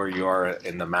you are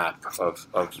in the map of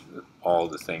all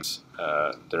the things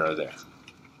that are there.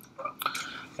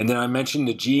 And then I mentioned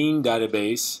the gene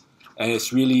database, and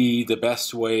it's really the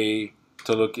best way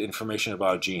to look at information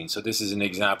about genes. So this is an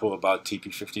example about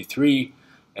TP53,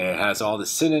 and it has all the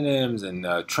synonyms and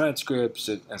transcripts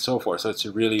and so forth. So it's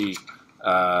a really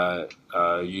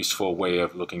useful way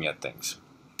of looking at things.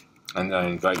 And I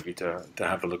invite you to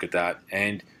have a look at that.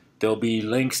 And there'll be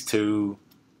links to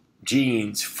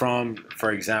genes from,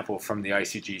 for example, from the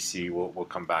ICGC. We'll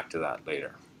come back to that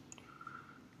later.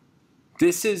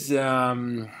 This is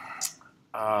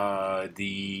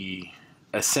the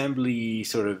assembly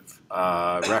sort of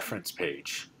reference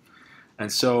page.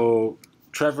 And so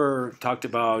Trevor talked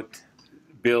about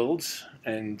builds,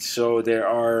 and so there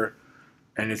are,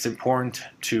 and it's important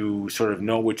to sort of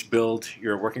know which build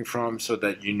you're working from so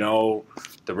that you know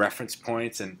the reference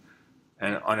points, and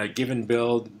on a given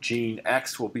build, gene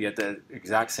X will be at the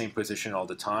exact same position all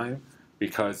the time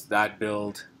because that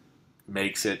build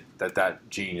makes it that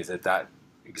gene is at that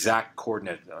exact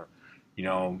coordinate. You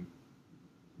know,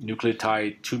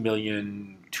 nucleotide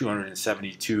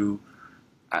 2,272,000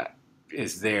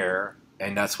 is there,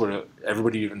 and that's what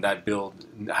everybody in that build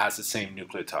has the same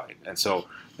nucleotide. And so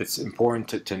it's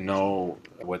important to know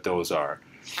what those are.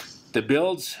 The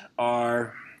builds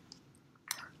are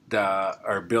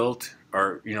built,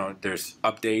 or there's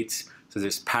updates. So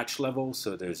there's patch level.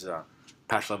 So there's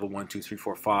patch level 1, 2, 3,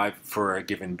 4, 5 for a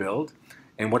given build.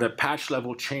 And what a patch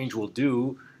level change will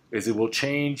do is it will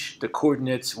change the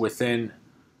coordinates within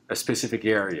a specific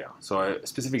area. So a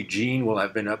specific gene will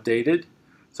have been updated.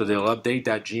 So they'll update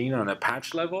that gene on a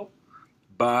patch level,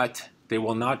 but they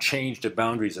will not change the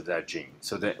boundaries of that gene.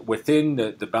 So that within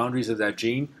the boundaries of that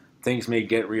gene, things may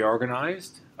get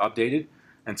reorganized, updated.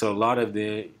 And so a lot of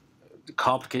the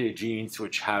complicated genes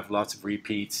which have lots of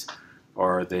repeats,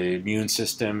 or the immune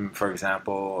system, for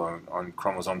example, or on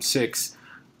chromosome 6,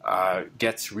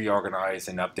 gets reorganized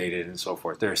and updated and so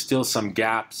forth. There are still some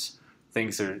gaps.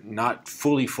 Things are not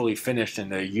fully finished in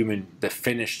the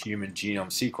finished human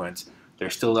genome sequence.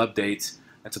 There's still updates,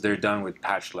 and so they're done with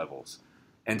patch levels.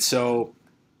 And so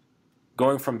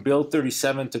going from build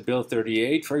 37 to build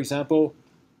 38, for example,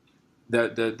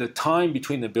 the time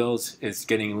between the builds is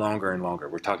getting longer and longer.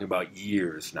 We're talking about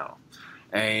years now.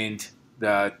 And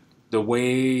the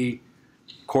way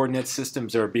coordinate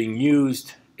systems are being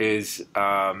used is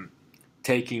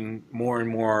taking more and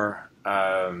more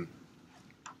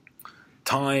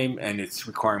time, and it's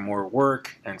requiring more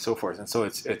work and so forth. And so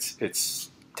it's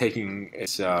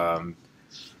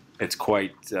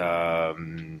quite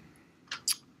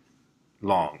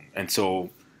long. And so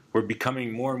we're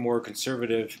becoming more and more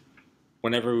conservative.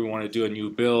 Whenever we want to do a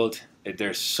new build,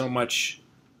 there's so much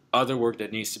other work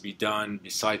that needs to be done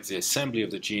besides the assembly of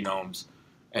the genomes.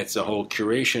 It's a whole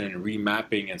curation and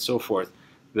remapping and so forth,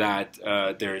 that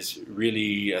there's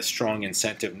really a strong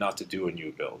incentive not to do a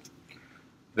new build.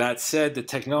 That said, the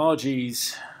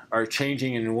technologies are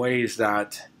changing in ways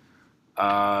that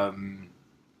a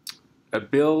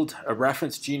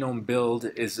reference genome build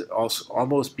is also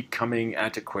almost becoming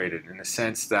antiquated, in the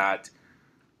sense that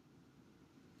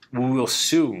we will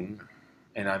soon,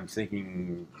 and I'm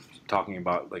talking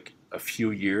about like a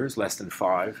few years, less than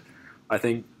 5, I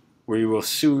think we will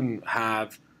soon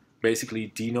have basically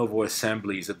de novo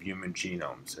assemblies of human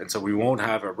genomes. And so we won't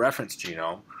have a reference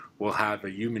genome, we'll have a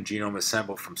human genome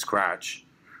assembled from scratch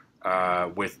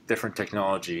with different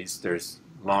technologies. There's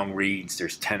long reads,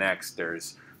 there's 10x,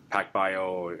 there's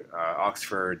PacBio,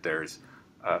 Oxford, there's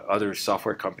other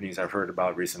software companies I've heard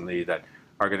about recently that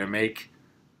are going to make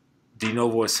de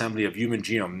novo assembly of human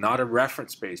genome, not a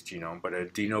reference-based genome, but a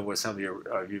de novo assembly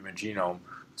of human genome,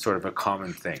 sort of a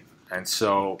common thing. And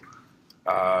so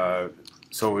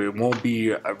it won't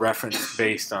be a reference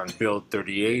based on build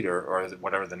 38 or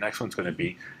whatever the next one's going to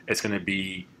be. It's going to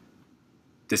be,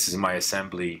 this is my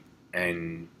assembly,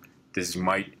 and it's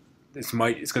going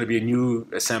to be a new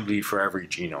assembly for every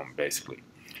genome, basically.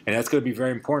 And that's going to be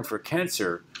very important for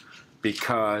cancer,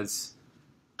 because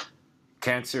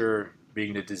cancer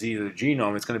being the disease of the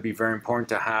genome, it's going to be very important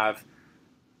to have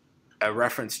a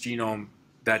reference genome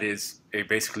that is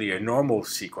basically a normal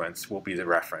sequence will be the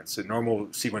reference. The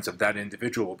normal sequence of that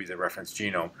individual will be the reference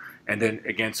genome, and then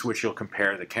against which you'll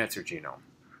compare the cancer genome.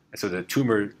 And so the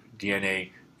tumor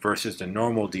DNA versus the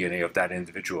normal DNA of that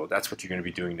individual, that's what you're going to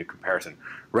be doing the comparison.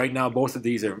 Right now, both of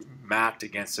these are mapped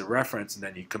against a reference, and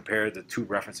then you compare the two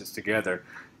references together.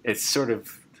 It's sort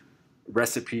of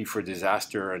recipe for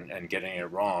disaster and getting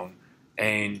it wrong.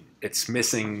 And it's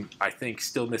missing, I think,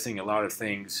 still missing a lot of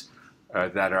things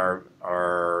that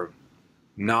are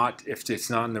not, if it's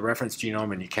not in the reference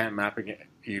genome and you can't map it,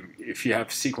 if you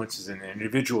have sequences in an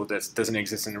individual that doesn't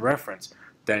exist in the reference,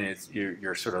 then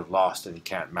you're sort of lost and you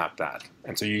can't map that.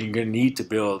 And so you're going to need to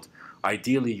build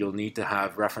ideally you'll need to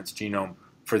have reference genome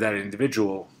for that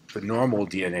individual, the normal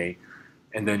DNA,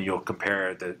 and then you'll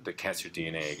compare the cancer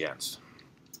DNA against.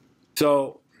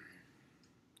 So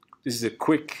this is a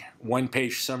quick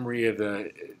one-page summary of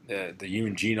the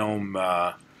human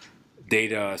genome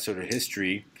data sort of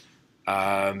history.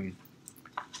 How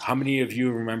many of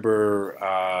you remember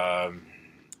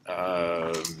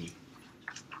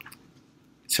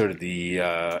sort of the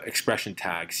expression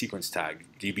tag, sequence tag,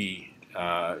 DBEST,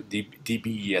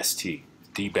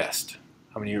 DBEST?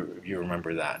 How many of you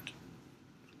remember that?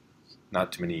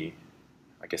 Not too many.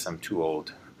 I guess I'm too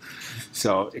old.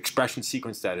 So expression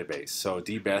sequence database. So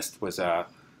DBEST was a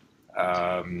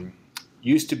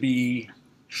used to be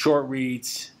short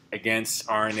reads against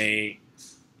RNA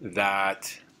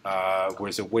that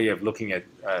was a way of looking at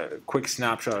a quick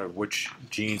snapshot of which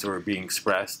genes were being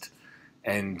expressed,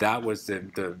 and that was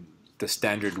the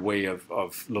standard way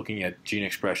of looking at gene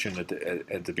expression at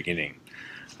the beginning.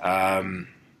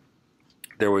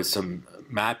 There was some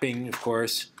mapping, of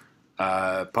course,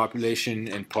 population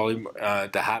and the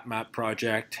HapMap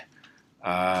project.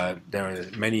 There were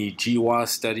many GWAS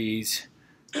studies.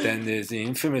 Then there's the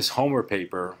infamous Homer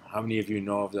paper. How many of you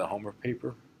know of the Homer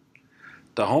paper?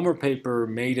 The Homer paper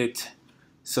made it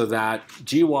so that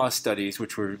GWAS studies,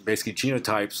 which were basically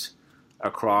genotypes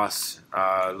across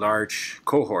large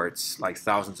cohorts, like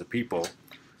thousands of people,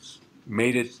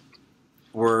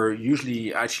 were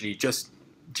usually actually just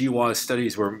GWAS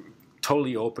studies were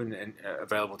totally open and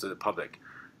available to the public.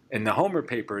 In the Homer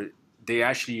paper, they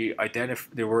actually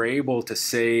they were able to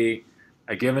say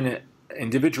a given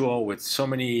individual with so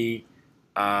many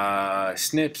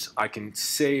SNPs, I can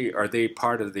say, are they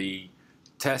part of the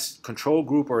test control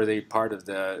group or are they part of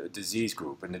the disease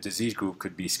group? And the disease group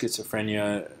could be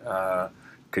schizophrenia,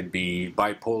 could be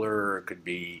bipolar, could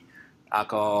be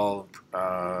alcohol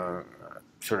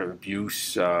sort of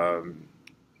abuse,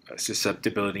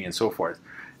 susceptibility, and so forth.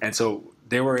 And so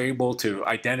they were able to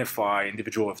identify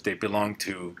individual if they belong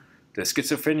to the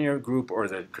schizophrenia group or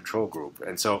the control group.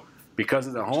 And so because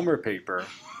of the Homer paper,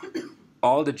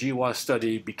 all the GWAS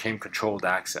study became controlled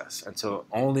access. And so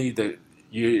only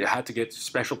you had to get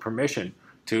special permission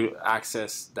to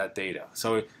access that data.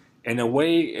 So in a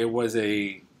way, it was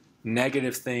a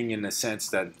negative thing in the sense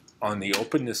that on the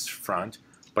openness front,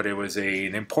 but it was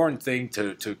an important thing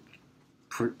to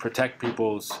protect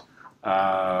people's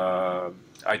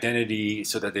identity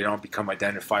so that they don't become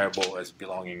identifiable as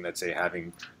belonging, let's say,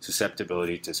 having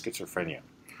susceptibility to schizophrenia.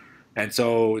 And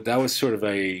so that was sort of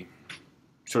a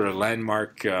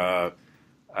landmark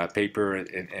paper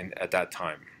at that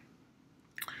time.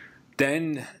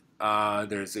 Then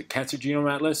there's a Cancer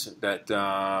Genome Atlas that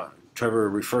Trevor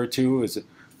referred to as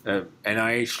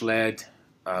NIH-led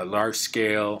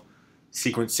large-scale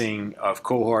sequencing of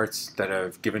cohorts that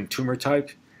have given tumor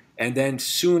type. And then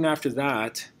soon after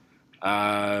that,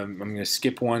 I'm going to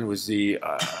skip one, was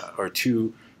or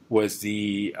two, was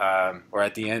or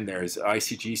at the end there's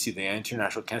ICGC, the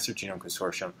International Cancer Genome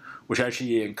Consortium, which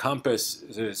actually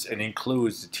encompasses and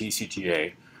includes the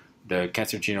TCGA, the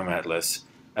Cancer Genome Atlas,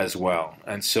 as well.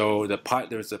 And so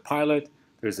there's a pilot,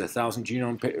 there's the 1,000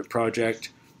 Genome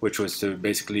Project, which was to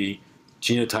basically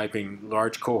genotyping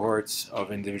large cohorts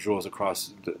of individuals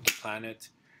across the planet,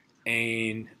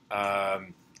 and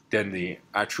then the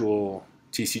actual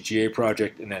TCGA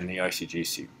project, and then the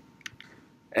ICGC.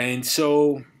 And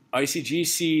so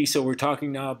ICGC, so we're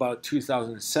talking now about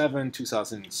 2007,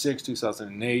 2006,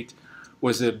 2008,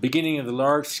 was the beginning of the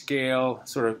large-scale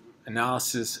sort of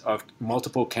analysis of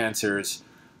multiple cancers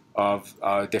of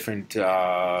different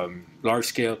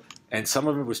large-scale, and some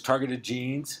of it was targeted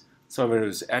genes, some of it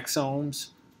was exomes,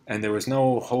 and there was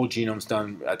no whole genomes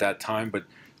done at that time, but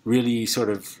really sort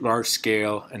of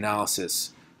large-scale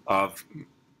analysis of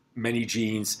many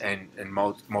genes and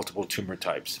multiple tumor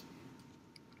types.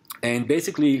 And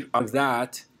basically, of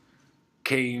that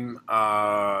came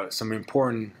some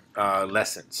important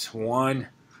lessons. One,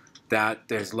 that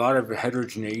there's a lot of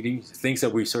heterogeneity, things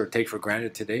that we sort of take for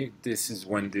granted today. This is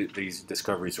when these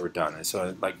discoveries were done. And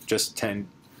so like just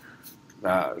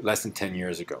less than 10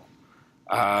 years ago.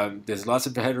 There's lots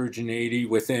of heterogeneity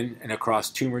within and across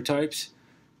tumor types.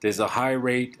 There's a high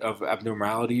rate of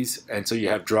abnormalities, and so you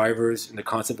have drivers, and the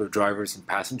concept of drivers and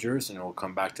passengers, and we'll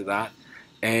come back to that.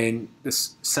 And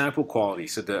this sample quality,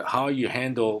 so how you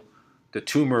handle the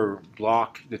tumor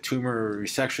block, the tumor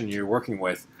resection you're working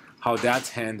with, how that's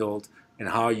handled, and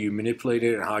how you manipulate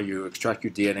it, and how you extract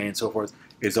your DNA and so forth,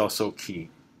 is also key.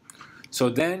 So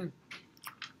then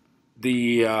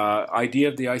the idea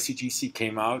of the ICGC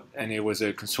came out, and it was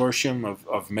a consortium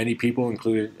of many people,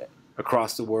 included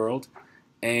across the world.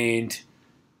 And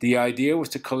the idea was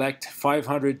to collect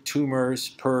 500 tumors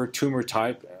per tumor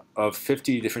type of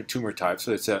 50 different tumor types.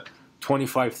 So it's a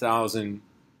 25,000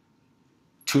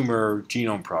 tumor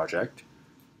genome project.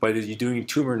 But you're doing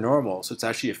tumor normal, so it's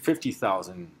actually a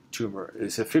 50,000 tumor.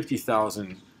 It's a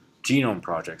 50,000 genome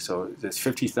project. So there's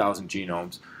 50,000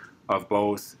 genomes of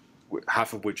both,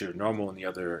 half of which are normal and the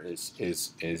other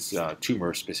is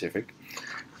tumor specific.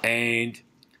 And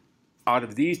out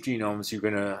of these genomes, you're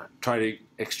going to try to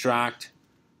extract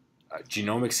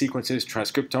genomic sequences,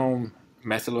 transcriptome,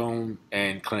 methylome,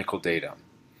 and clinical data.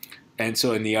 And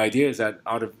so, and the idea is that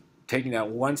out of taking that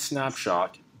one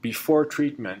snapshot before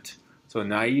treatment, so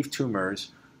naive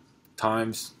tumors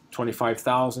times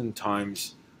 25,000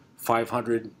 times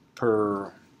 500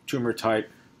 per tumor type,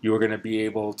 you are going to be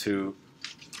able to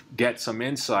get some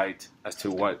insight as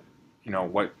to what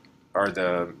are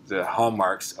the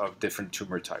hallmarks of different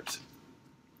tumor types.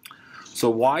 So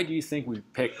why do you think we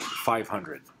picked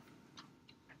 500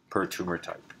 per tumor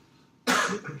type?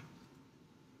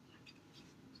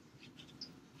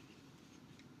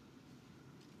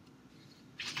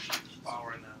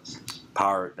 Power analysis.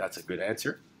 Power, that's a good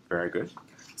answer. Very good.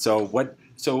 So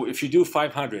if you do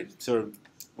 500, sort of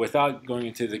without going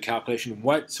into the calculation,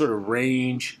 what sort of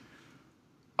range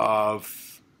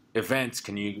of events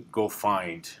can you go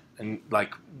find? And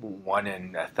like 1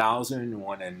 in 1,000,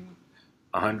 1 in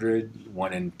 100,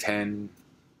 1 in 10?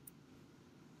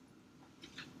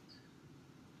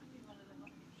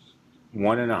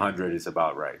 One in 100 is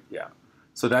about right, yeah.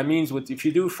 So that means if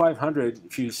you do 500,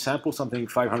 if you sample something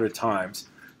 500 times,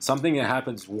 something that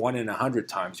happens 1 in 100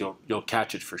 times, you'll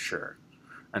catch it for sure.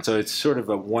 And so it's sort of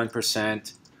a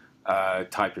 1%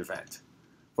 type event.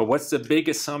 But what's the big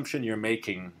assumption you're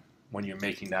making when you're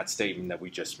making that statement that we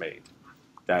just made?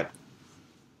 That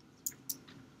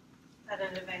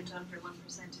an event under 1%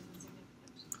 isn't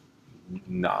significant.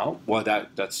 No, well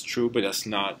that's true, but that's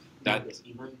not that.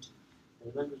 The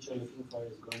event which you're looking for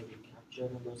is going to be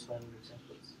captured in those 500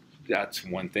 samples. That's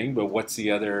one thing, but what's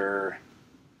the other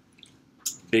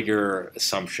bigger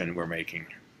assumption we're making?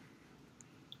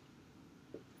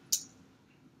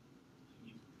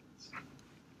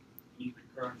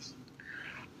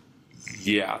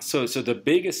 Yeah, so the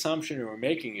big assumption we're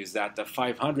making is that the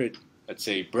 500, let's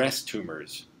say, breast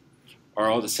tumors are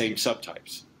all the same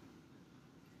subtypes,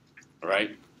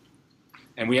 right?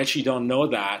 And we actually don't know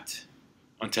that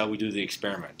until we do the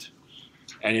experiment.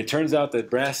 And it turns out that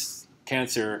breast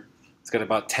cancer has got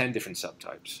about 10 different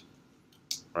subtypes,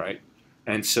 right?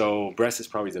 And so breast is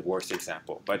probably the worst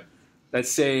example. But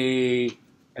let's say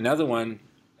another one,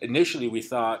 initially we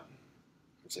thought,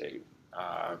 let's say,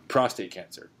 prostate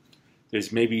cancer.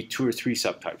 There's maybe 2 or 3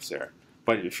 subtypes there.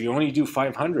 But if you only do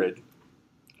 500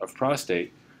 of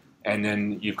prostate, and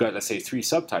then you've got, let's say, 3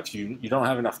 subtypes, you don't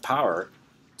have enough power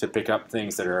to pick up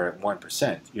things that are at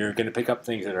 1%. You're going to pick up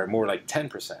things that are more like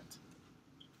 10%.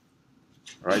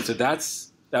 Right? So that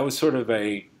was sort of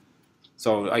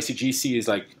so ICGC is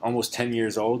like almost 10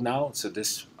 years old now. So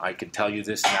I can tell you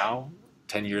this now,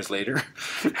 10 years later,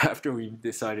 after we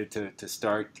decided to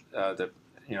start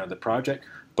the project.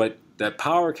 But the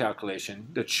power calculation,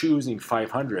 the choosing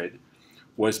 500,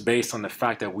 was based on the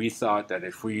fact that we thought that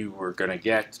if we were going to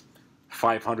get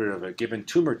 500 of a given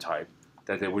tumor type,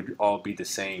 that they would all be the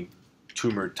same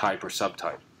tumor type or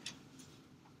subtype.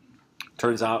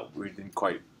 Turns out we didn't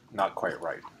not quite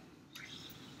right.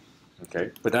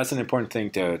 Okay, but that's an important thing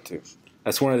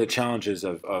that's one of the challenges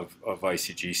of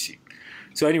ICGC.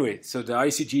 So anyway, so the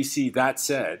ICGC, that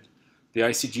said, the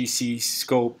ICGC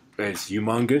scope is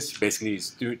humongous. Basically,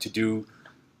 it's to do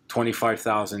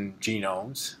 25,000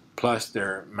 genomes, plus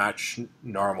they're match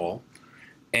normal.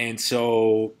 And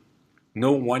so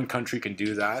no one country can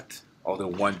do that, although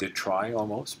one did try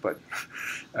almost, but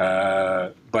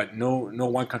no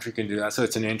one country can do that. So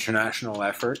it's an international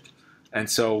effort. And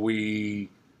so we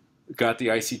got the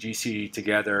ICGC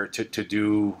together to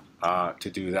do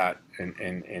that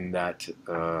in that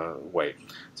way.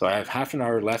 So I have half an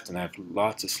hour left, and I have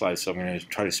lots of slides, so I'm going to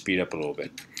try to speed up a little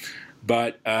bit.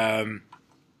 But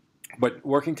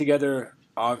working together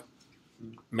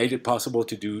made it possible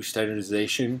to do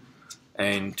standardization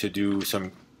and to do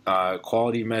some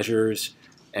quality measures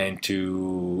and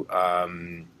to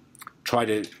try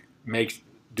to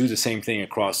do the same thing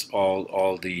across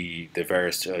all the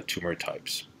various tumor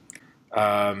types.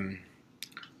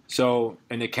 So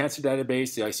in the cancer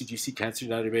database, the ICGC cancer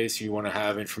database, you want to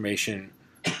have information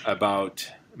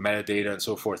about metadata and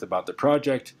so forth about the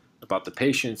project, about the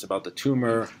patients, about the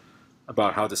tumor,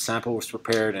 about how the sample was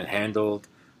prepared and handled,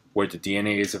 where the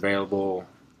DNA is available,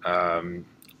 the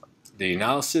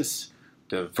analysis,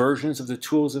 the versions of the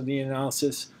tools of the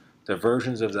analysis, the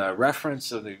versions of the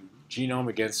reference of the genome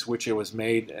against which it was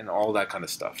made, and all that kind of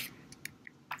stuff.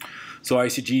 So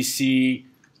ICGC,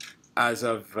 as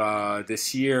of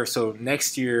this year, so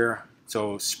next year,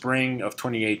 so spring of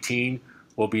 2018,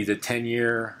 will be the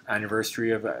 10-year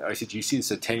anniversary of ICGC.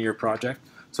 It's a 10-year project.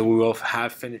 So we will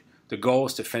have finished. The goal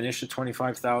is to finish the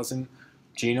 25,000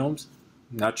 genomes.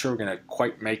 Not sure we're going to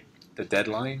quite make the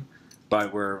deadline,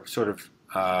 but we're sort of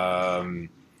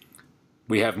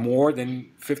we have more than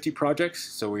 50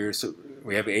 projects. So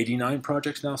we have 89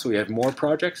 projects now. So we have more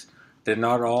projects. They're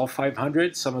not all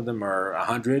 500. Some of them are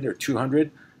 100 or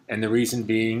 200. And the reason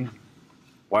being,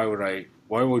 why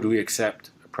would we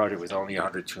accept a project with only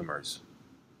 100 tumors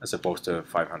as opposed to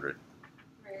 500?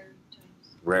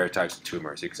 Rare types of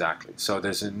tumors, exactly. So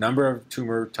there's a number of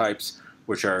tumor types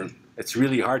which are, it's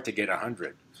really hard to get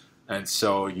 100. And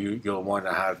so you'll want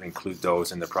to include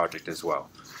those in the project as well.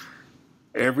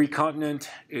 Every continent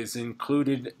is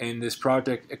included in this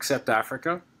project except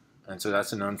Africa. And so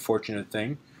that's an unfortunate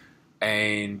thing.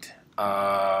 And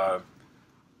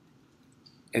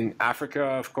in Africa,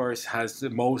 of course, has the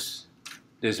most,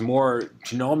 there's more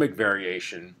genomic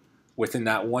variation within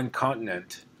that one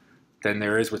continent than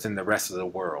there is within the rest of the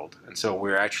world. And so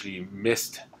we're actually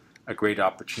missed a great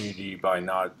opportunity by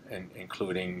not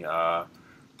including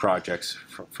projects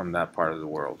from that part of the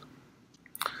world.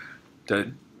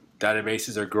 The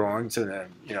databases are growing, so that,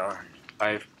 you know,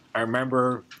 I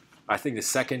remember, I think the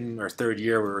second or third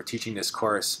year we were teaching this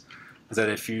course, is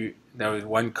that there was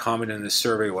one comment in the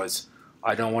survey was,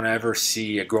 I don't want to ever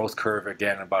see a growth curve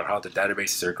again about how the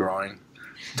databases are growing.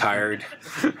 Tired.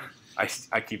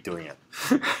 I keep doing it.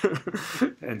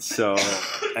 And so,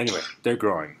 anyway, they're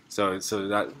growing. So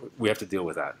that we have to deal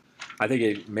with that. I think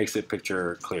it makes the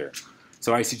picture clear.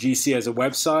 So ICGC has a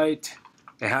website.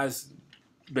 It has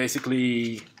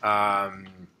basically,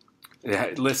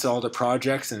 it lists all the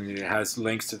projects, and it has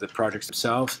links to the projects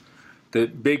themselves. The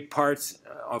big parts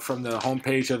from the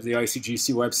homepage of the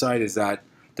ICGC website is that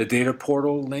the data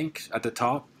portal link at the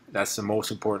top, that's the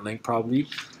most important link probably.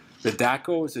 The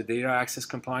DACO is the Data Access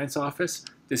Compliance Office.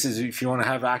 This is if you want to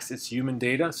have access to human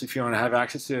data. So if you want to have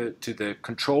access to the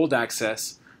controlled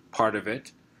access part of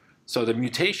it. So the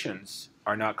mutations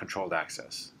are not controlled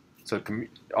access. So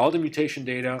all the mutation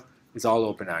data is all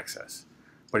open access.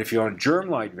 But if you want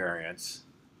germline variants,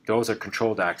 those are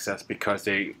controlled access because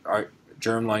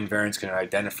germline variants can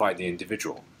identify the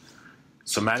individual.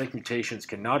 Somatic mutations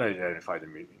cannot identify the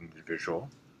individual,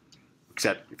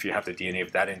 except if you have the DNA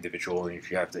of that individual, and if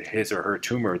you have his or her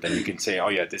tumor, then you can say, oh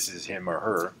yeah, this is him or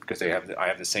her, because I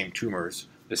have the same tumors,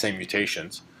 the same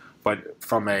mutations. But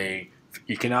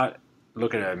you cannot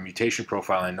look at a mutation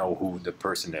profile and know who the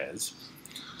person is.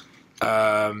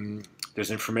 There's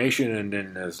information, and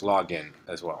then there's login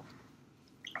as well.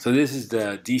 So this is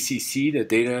the DCC, the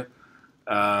Data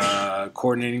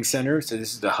Coordinating Center. So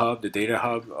this is the hub, the data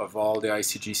hub of all the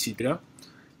ICGC data.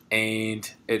 And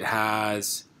it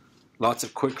has lots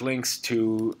of quick links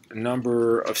to a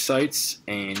number of sites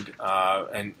and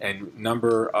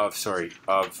number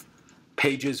of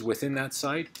pages within that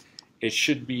site. It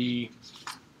should be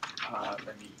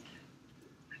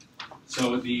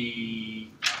so the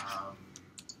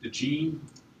gene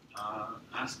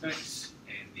aspects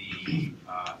and the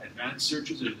advanced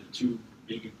searches are the two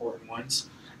big important ones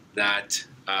that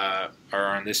are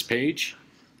on this page.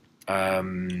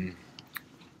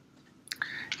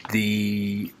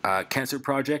 The cancer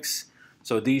projects.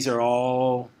 So these are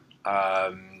all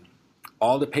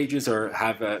the pages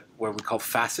have what we call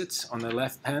facets on the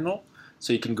left panel.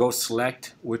 So you can go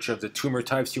select which of the tumor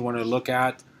types you want to look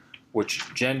at,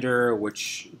 which gender,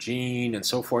 which gene, and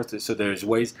so forth. So there's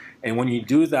ways. And when you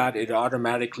do that, it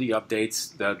automatically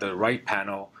updates the right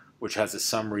panel, which has a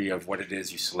summary of what it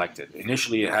is you selected.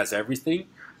 Initially, it has everything.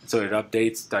 So it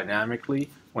updates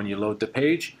dynamically when you load the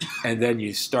page, and then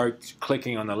you start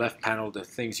clicking on the left panel the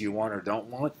things you want or don't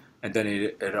want, and then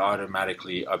it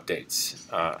automatically updates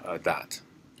that.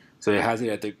 So it has it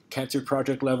at the cancer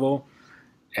project level,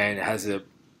 and it has a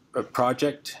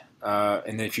project,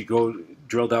 and then if you go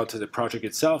drill down to the project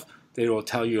itself, they will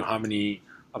tell you how many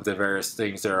of the various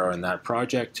things there are in that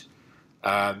project.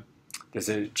 There's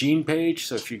a gene page,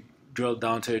 so if you drill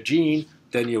down to a gene,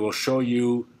 then it will show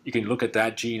you, you can look at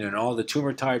that gene and all the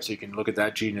tumor types. You can look at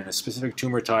that gene in a specific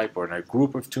tumor type or in a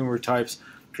group of tumor types.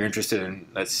 If you're interested in,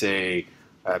 let's say,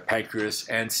 pancreas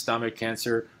and stomach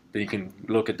cancer, then you can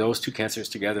look at those two cancers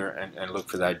together and look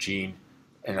for that gene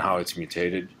and how it's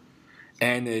mutated.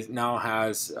 And it now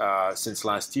has, since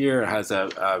last year, it has a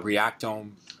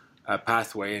reactome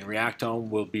pathway. And reactome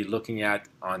we'll be looking at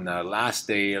on the last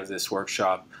day of this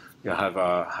workshop. You'll have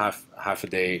half a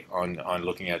day on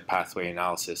looking at pathway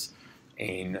analysis.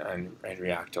 in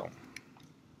Reactome.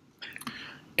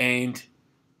 And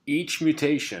each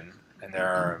mutation, and there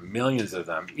are millions of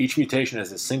them, each mutation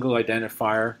has a single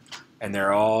identifier, and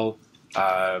they're all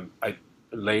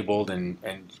labeled and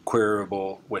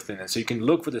queryable within it. So you can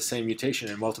look for the same mutation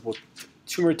in multiple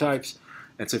tumor types.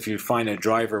 And so if you find a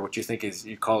driver, what you think is,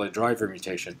 you call a driver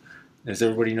mutation. Does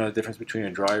everybody know the difference between a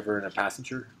driver and a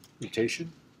passenger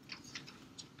mutation?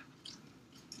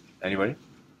 Anybody?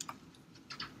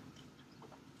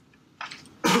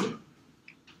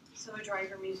 So a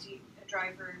driver mutation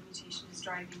is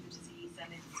driving the disease,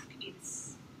 and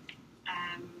it's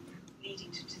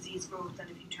leading to disease growth. And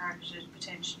if you target it,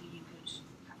 potentially you could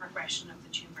have regression of the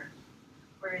tumor.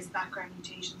 Whereas background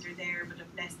mutations are there, but of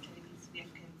less clinical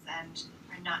significance and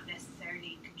are not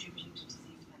necessarily contributing to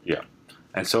disease benefit. Yeah.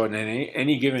 And so in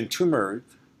any given tumor,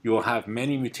 you will have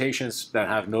many mutations that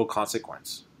have no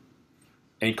consequence,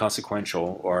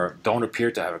 inconsequential, or don't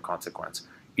appear to have a consequence.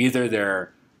 Either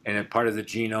they're in a part of the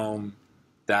genome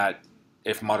that,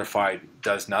 if modified,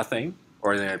 does nothing,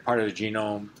 or they're a part of the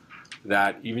genome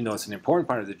that, even though it's an important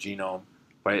part of the genome,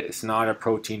 but it's not a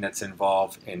protein that's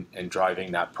involved in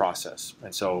driving that process.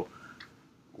 And so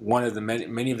one of the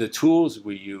many of the tools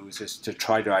we use is to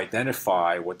try to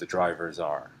identify what the drivers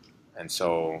are. And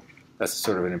so that's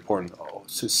sort of an important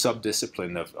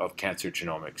sub-discipline of cancer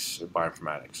genomics,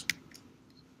 bioinformatics.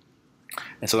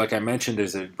 And so, like I mentioned,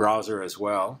 there's a browser as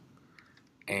well.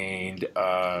 And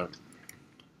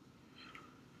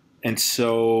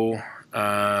so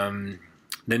then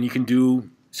you can do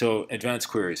advanced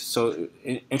queries. So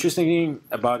interesting thing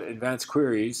about advanced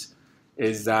queries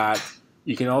is that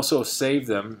you can also save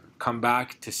them, come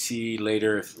back to see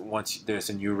later once there's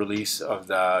a new release of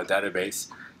the database.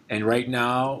 And right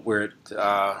now we're at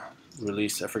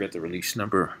release. I forget the release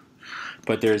number,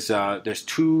 but there's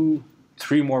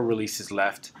 3 more releases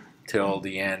left till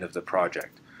the end of the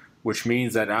project, which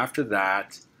means that after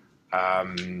that,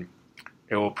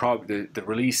 it will probably the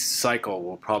release cycle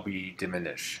will probably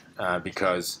diminish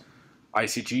because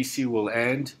ICGC will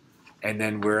end, and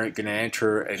then we're going to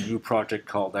enter a new project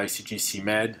called ICGC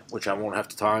Med, which I won't have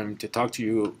time to talk to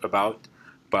you about,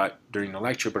 but during the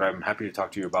lecture. But I'm happy to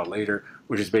talk to you about later,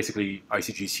 which is basically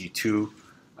ICGC 2,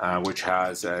 which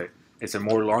has it's a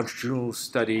more longitudinal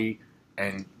study,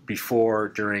 and before,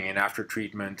 during, and after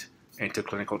treatment into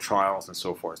clinical trials and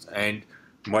so forth, and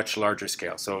much larger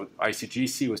scale. So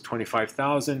ICGC was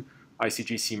 25,000.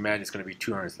 ICGC Med is going to be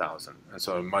 200,000, and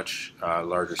so a much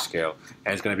larger scale.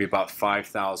 And it's going to be about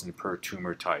 5,000 per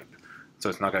tumor type. So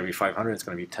it's not going to be 500. It's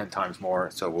going to be 10 times more.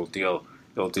 So it'll deal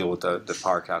with the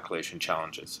power calculation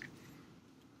challenges.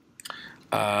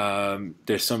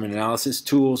 There's some analysis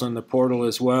tools on the portal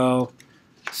as well.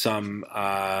 Some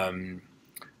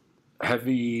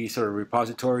heavy sort of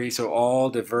repository. So all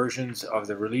the versions of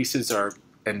the releases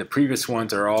and the previous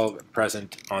ones are all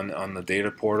present on the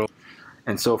data portal.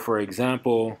 And so, for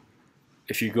example,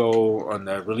 if you go on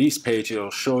the release page, it'll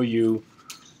show you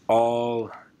all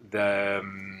the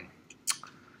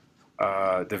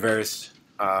various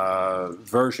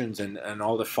versions and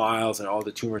all the files and all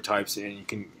the tumor types, and you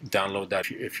can download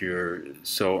that if you're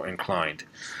so inclined.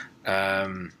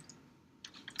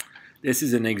 This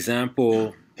is an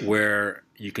example where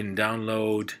you can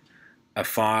download a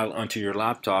file onto your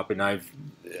laptop, and I've,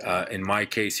 in my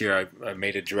case here, I've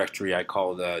made a directory I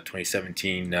call the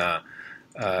 2017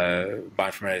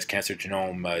 Bioinformatics Cancer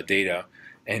Genome data,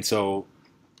 and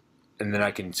then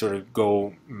I can sort of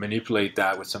go manipulate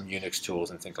that with some Unix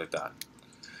tools and things like that.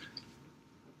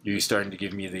 You're starting to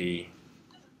give me the,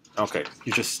 okay,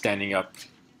 you're just standing up.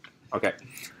 Okay,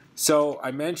 so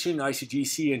I mentioned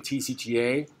ICGC and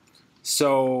TCGA.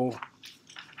 So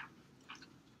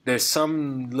there's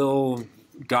some little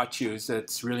got-yous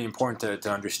that's really important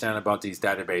to understand about these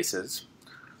databases.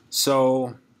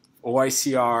 So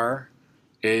OICR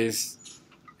is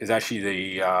actually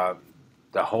the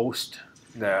host,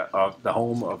 the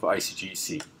home of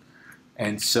ICGC,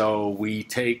 and so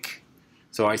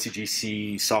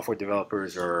ICGC software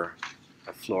developers are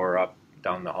a floor up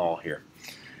down the hall here.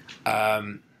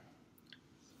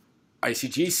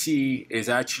 ICGC is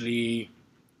actually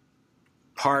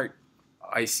part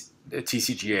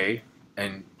TCGA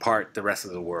and part the rest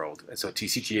of the world. And so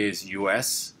TCGA is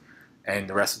US, and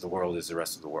the rest of the world is the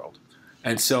rest of the world.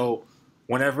 And so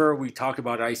whenever we talk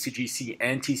about ICGC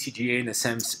and TCGA in the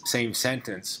same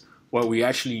sentence, what we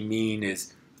actually mean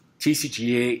is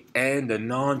TCGA and the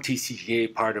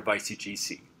non-TCGA part of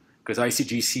ICGC, because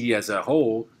ICGC as a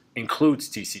whole includes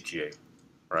TCGA,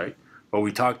 right? But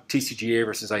we talk TCGA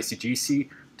versus ICGC,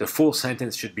 the full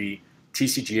sentence should be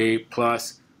TCGA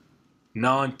plus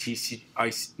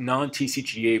non-TCGA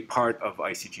part of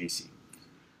ICGC.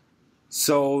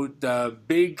 So the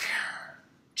big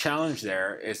challenge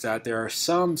there is that there are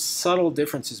some subtle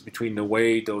differences between the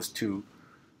way those two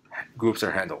groups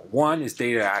are handled. One is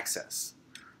data access.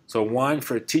 So one,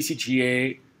 for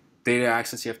TCGA data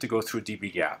access, you have to go through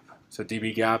dbGaP. So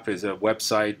dbGaP is a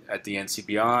website at the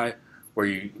NCBI where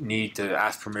you need to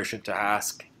ask permission to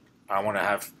ask, I want to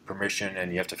have permission,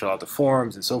 and you have to fill out the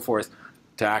forms and so forth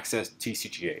to access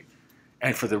TCGA.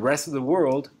 And for the rest of the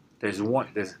world, there's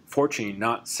fortunately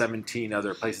not 17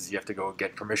 other places you have to go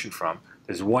get permission from.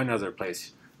 There's one other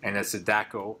place, and it's the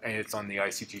DACO, and it's on the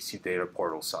ICGC data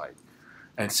portal side.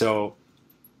 And so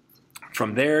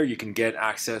from there, you can get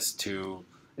access to,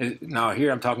 now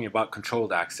here I'm talking about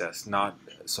controlled access, not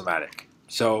somatic.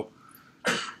 So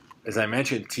as I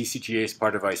mentioned, TCGA is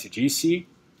part of ICGC,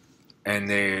 and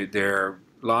there are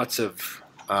lots of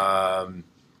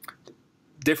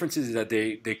differences that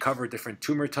they cover different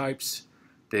tumor types.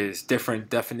 There's different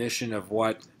definition of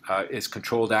what is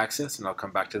controlled access, and I'll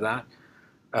come back to that.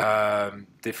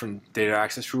 Different data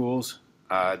access rules,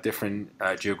 different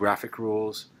geographic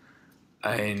rules,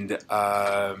 and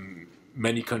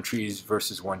many countries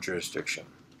versus one jurisdiction.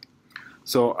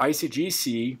 So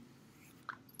ICGC,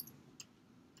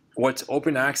 what's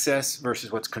open access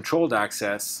versus what's controlled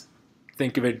access,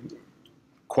 think of it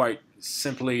quite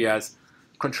simply as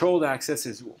controlled access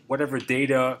is whatever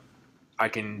data I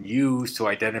can use to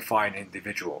identify an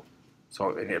individual.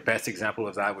 So the best example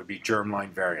of that would be germline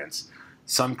variants.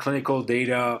 Some clinical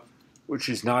data, which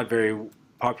is not very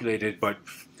populated, but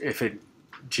if it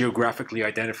geographically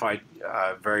identified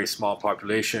a very small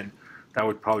population, that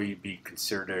would probably be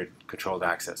considered controlled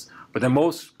access. But the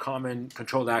most common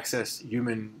controlled access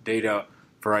human data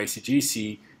for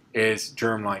ICGC is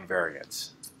germline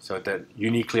variants, so that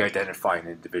uniquely identify an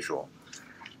individual.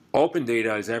 Open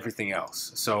data is everything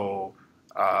else. So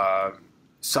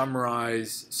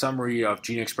summary of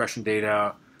gene expression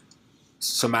data,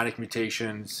 somatic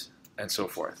mutations, and so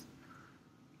forth.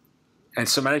 And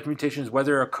somatic mutations,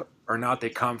 whether or not they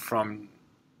come from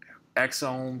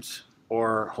exomes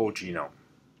or whole genome.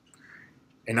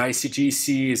 And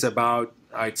ICGC is about,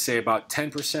 I'd say about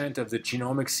 10% of the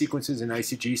genomic sequences in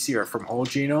ICGC are from whole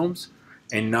genomes,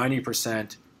 and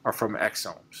 90% are from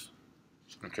exomes.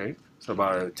 Okay, so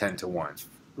about a 10-to-1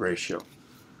 ratio.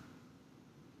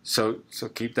 So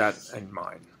keep that in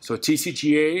mind. So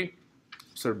TCGA,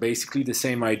 sort of basically the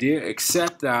same idea,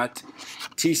 except that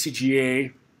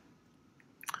TCGA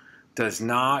does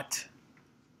not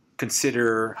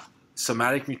consider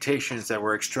somatic mutations that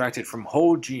were extracted from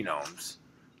whole genomes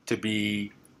to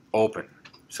be open.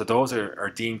 So those are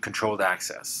deemed controlled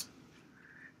access.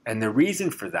 And the reason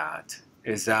for that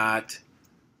is that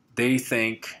they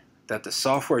think that the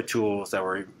software tools that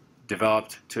were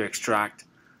developed to extract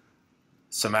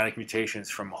somatic mutations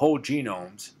from whole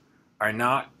genomes are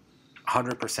not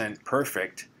 100%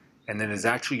 perfect, and then there's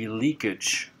actually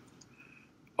leakage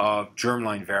of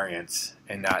germline variants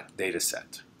in that data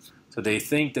set. So they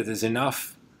think that there's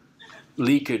enough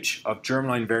leakage of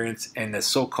germline variants in the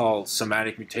so-called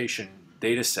somatic mutation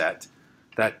data set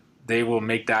that they will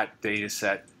make that data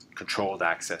set controlled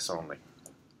access only.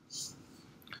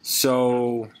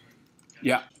 So,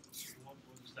 yeah. What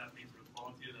does that mean for the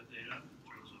quality of the data in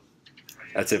terms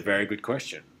of? That's a very good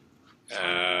question.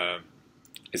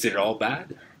 Is it all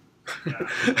bad?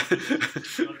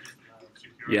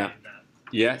 Yeah.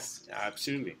 Yes,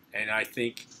 absolutely. And I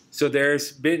think, so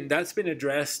that's been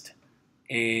addressed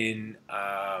in,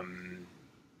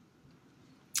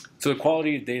 so the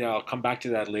quality of data, I'll come back to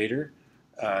that later.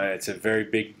 It's a very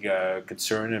big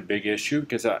concern and big issue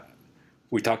because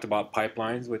we talked about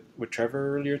pipelines with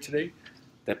Trevor earlier today.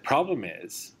 The problem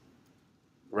is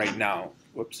right now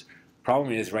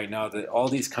that all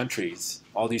these countries,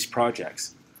 all these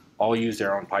projects, all use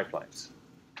their own pipelines.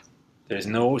 There's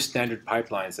no standard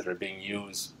pipelines that are being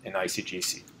used in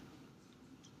ICGC.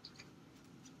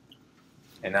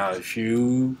 And now if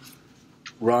you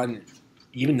run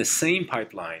even the same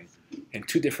pipeline in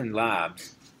two different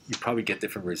labs, you probably get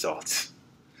different results.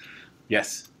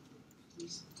 Yes?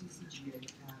 Does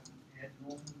TCGA have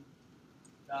normal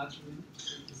data in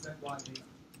it? Is that why they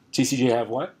TCGA have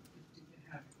what?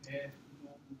 have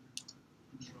normal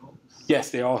controls? Yes,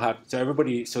 they all have. So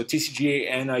everybody, so TCGA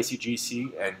and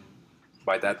ICGC, and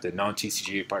by that the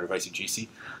non-TCGA part of ICGC,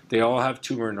 they all have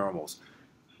tumor normals,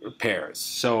 pairs.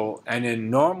 So, and then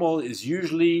normal is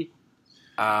usually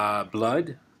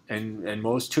blood and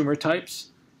most tumor types,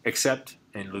 except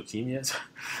in leukemias,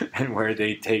 and where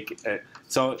they take.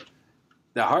 So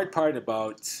the hard part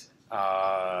about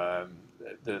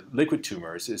the liquid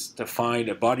tumors is to find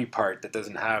a body part that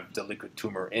doesn't have the liquid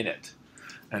tumor in it.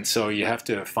 And so you have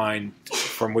to find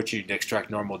from which you extract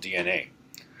normal DNA.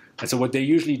 And so what they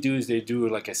usually do is they do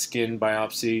like a skin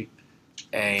biopsy,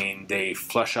 and they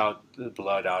flush out the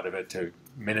blood out of it to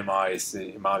minimize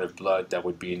the amount of blood that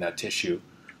would be in that tissue,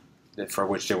 for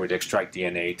which they would extract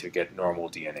DNA to get normal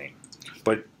DNA.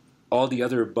 But all the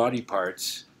other body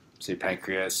parts, say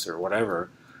pancreas or whatever,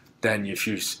 then you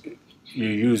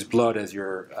use blood as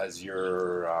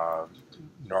your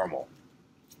normal.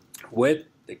 With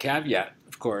the caveat,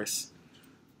 of course,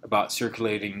 about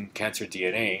circulating cancer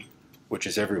DNA, which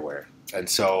is everywhere, and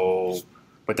so,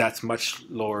 but that's much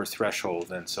lower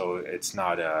threshold, and so it's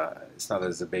not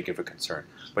as big of a concern.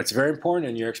 But it's very important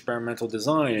in your experimental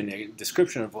design and your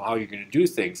description of how you're going to do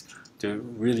things to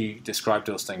really describe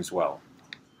those things well.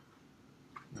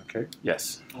 Okay.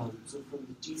 Yes. So from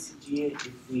the TCGA,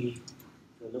 if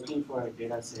we're looking for a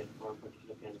data set for a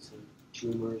particular cancer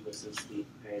tumor versus the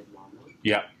paired normal.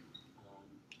 Yeah.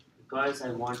 Because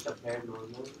I want a paired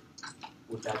normal,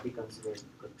 would that be considered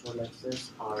control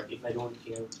access, or if I don't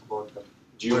care about the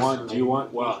Do you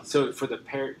want? Well, so for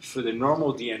the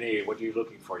normal DNA, what are you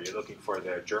looking for? You're looking for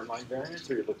the germline variant,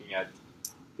 or you're looking at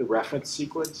the reference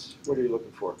sequence? What are you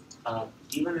looking for?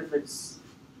 Even if it's...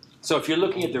 So if you're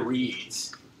looking at the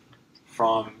reads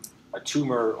from a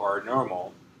tumor or a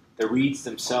normal, the reads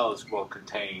themselves will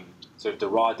contain, so the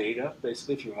raw data,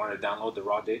 basically, if you want to download the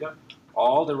raw data,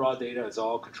 all the raw data is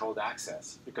all controlled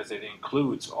access because it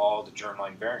includes all the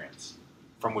germline variants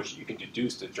from which you can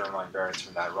deduce the germline variants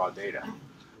from that raw data.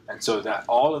 And so that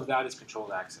all of that is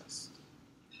controlled access,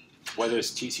 whether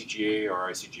it's TCGA or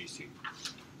ICGC.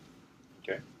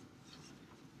 Okay.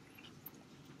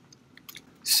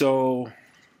 So,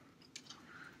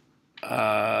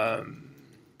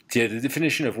 yeah, the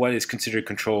definition of what is considered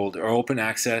controlled or open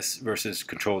access versus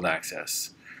controlled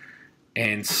access.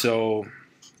 And so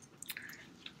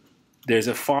there's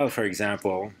a file, for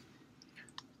example,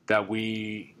 that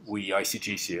we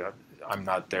ICGC, I'm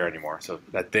not there anymore, so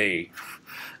that they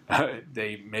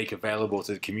make available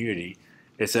to the community.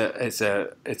 It's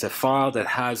a file that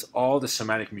has all the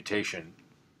somatic mutation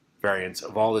variants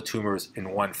of all the tumors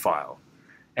in one file,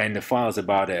 and the file is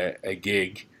about a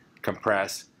gig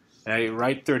compressed. And I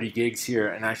write 30 gigs here,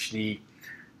 and actually,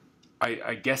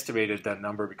 I guesstimated that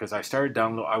number because I started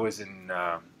I was in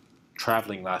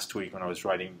traveling last week when I was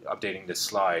updating this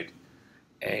slide,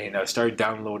 and I started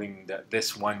downloading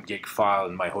this 1 gig file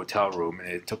in my hotel room, and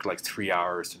it took like 3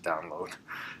 hours to download.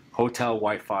 Hotel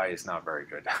Wi-Fi is not very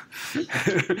good.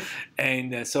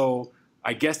 And so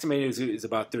I guesstimated it's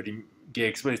about 30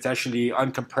 gigs, but it's actually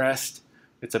uncompressed.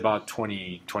 It's about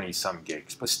 20 some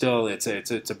gigs, but still it's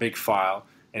a big file,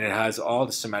 and it has all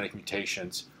the somatic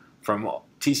mutations from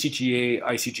TCGA,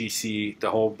 ICGC, the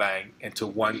whole bang into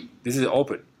one. This is an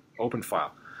open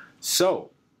file. So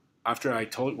after I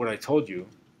told you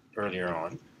earlier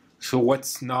on, so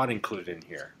what's not included in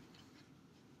here?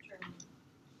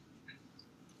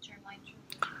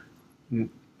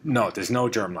 No, there's no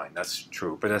germline. That's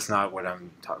true, but that's not what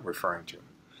I'm referring to.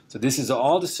 So this is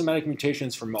all the somatic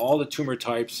mutations from all the tumor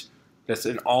types that's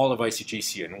in all of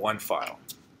ICGC in one file.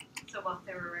 So what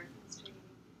they were referenced to?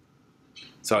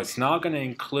 So it's not going to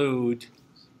include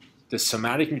the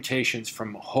somatic mutations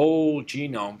from whole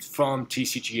genomes from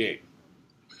TCGA,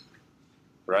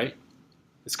 right?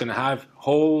 It's going to have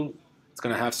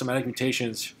somatic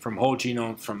mutations from whole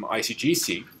genome from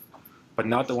ICGC, but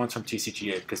not the ones from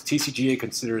TCGA, because TCGA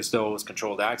considers those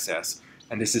controlled access,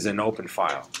 and this is an open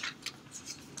file.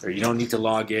 Or you don't need to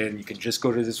log in. You can just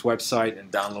go to this website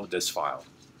and download this file.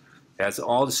 It has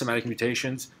all the somatic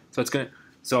mutations.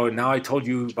 So now I told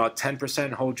you about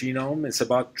 10% whole genome. It's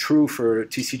about true for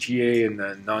TCGA and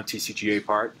the non-TCGA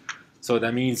part. So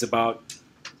that means about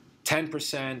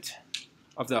 10%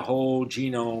 of the whole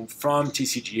genome from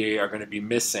TCGA are going to be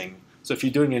missing. So if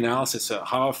you're doing an analysis of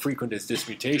how frequent is this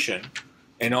mutation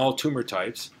in all tumor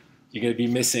types, you're going to be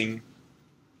missing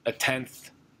 1/10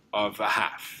 of a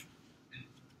half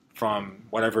from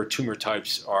whatever tumor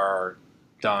types are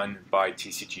done by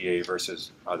TCGA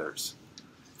versus others.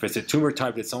 If it's a tumor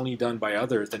type that's only done by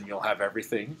others, then you'll have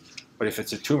everything. But if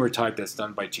it's a tumor type that's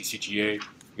done by TCGA,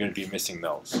 you're going to be missing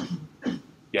those.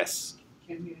 Yes?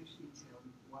 Can we actually tell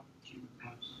what tumor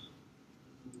types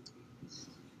will be missed?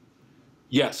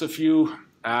 Yeah, so if you,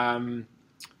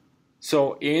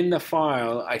 so in the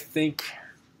file, I think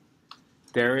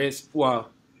there is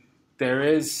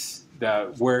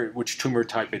which tumor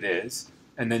type it is,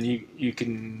 and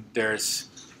then there's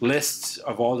lists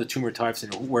of all the tumor types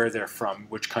and where they're from,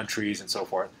 which countries and so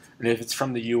forth. And if it's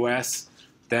from the US,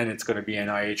 then it's going to be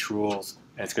NIH rules,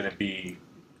 and it's going to be,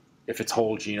 if it's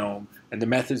whole genome, and the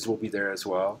methods will be there as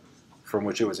well from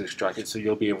which it was extracted, so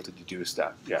you'll be able to deduce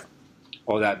that. Yeah,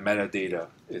 all that metadata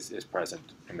is present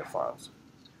in the files.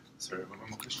 Sorry, one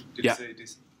more question. Did Yeah. you say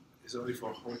this is only for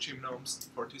whole genomes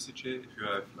for TCGA? If you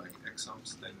have like exomes,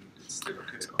 then it's still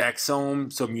okay? Or?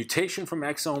 Exome, so mutation from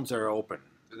exomes are open.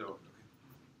 No, okay.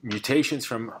 Mutations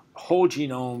from whole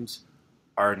genomes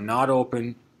are not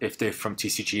open. If they're from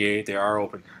TCGA, they are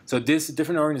open. So this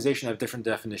different organizations have different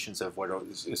definitions of what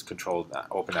is controlled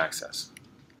open access.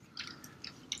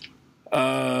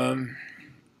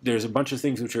 There's a bunch of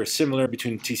things which are similar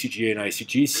between TCGA and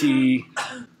ICGC.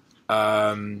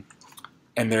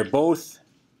 And they're both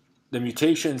the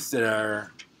mutations that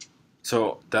are,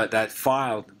 so that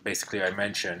file basically I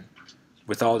mentioned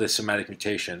with all the somatic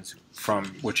mutations from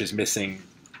which is missing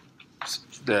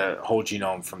the whole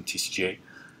genome from TCGA,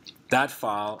 that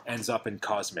file ends up in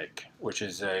COSMIC, which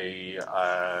is a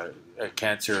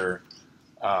cancer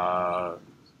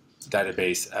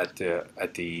database at the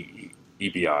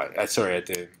EBI, at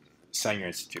the Sanger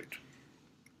Institute.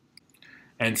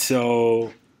 And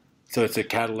so it's a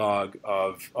catalog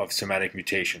of somatic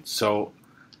mutations. So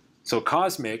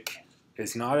COSMIC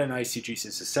is not an ICGC,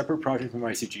 it's a separate project from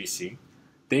ICGC.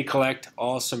 They collect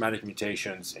all somatic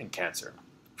mutations in cancer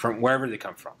from wherever they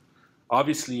come from.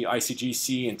 Obviously,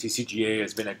 ICGC and TCGA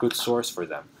has been a good source for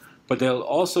them, but they'll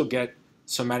also get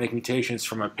somatic mutations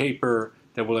from a paper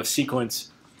that will have sequenced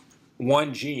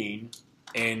one gene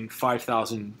in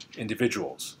 5,000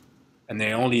 individuals, and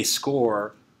they only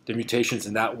score the mutations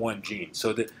in that one gene.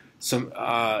 So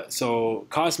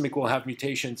COSMIC will have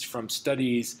mutations from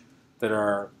studies that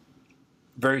are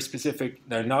very specific.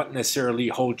 They're not necessarily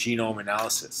whole genome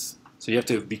analysis. So you have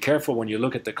to be careful when you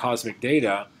look at the COSMIC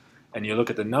data and you look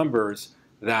at the numbers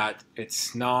that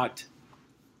it's not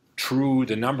true.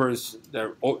 The numbers,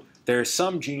 there are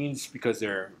some genes, because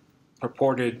they're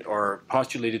purported or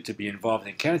postulated to be involved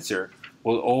in cancer,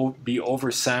 will be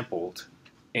oversampled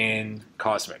in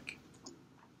COSMIC,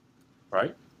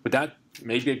 right? But that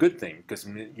may be a good thing, because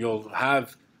you'll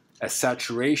have a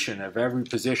saturation of every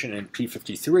position in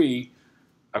P53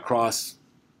 across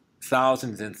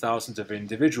thousands and thousands of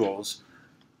individuals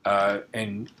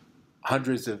and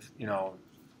hundreds of,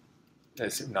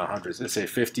 not hundreds, let's say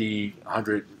 50,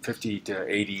 100, 50 to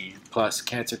 80 plus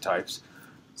cancer types.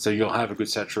 So you'll have a good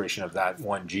saturation of that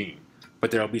one gene.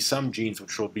 But there'll be some genes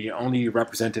which will be only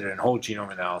represented in whole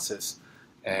genome analysis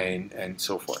and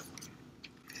so forth.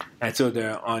 And so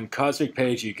on COSMIC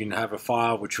page, you can have a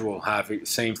file which will have the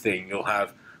same thing. You'll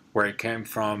have where it came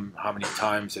from, how many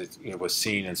times it was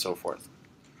seen, and so forth.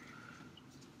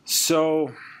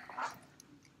 So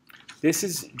this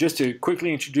is just to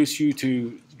quickly introduce you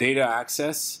to Data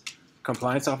Access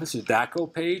Compliance Officer,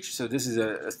 DACO page. So this is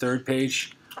a third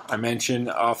page I mentioned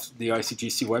off the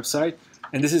ICGC website.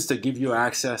 And this is to give you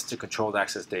access to controlled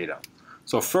access data.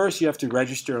 So first you have to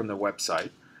register on the website.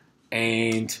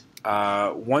 And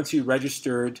once you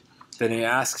registered, then it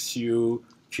asks you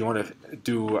if you want to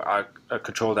do a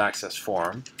controlled access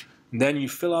form. And then you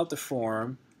fill out the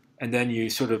form, and then you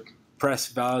sort of press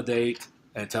validate,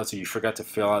 and it tells you forgot to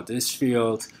fill out this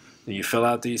field. Then you fill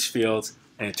out these fields,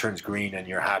 and it turns green, and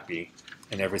you're happy,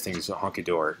 and everything's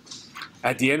hunky-dory.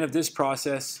 At the end of this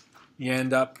process, you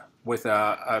end up with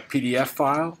a PDF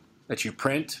file that you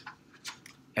print,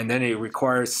 and then it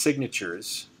requires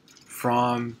signatures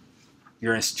from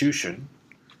your institution.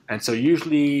 And so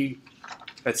usually,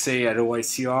 let's say at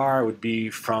OICR, it would be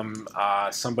from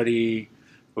somebody,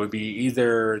 it would be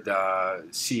either the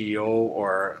CEO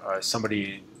or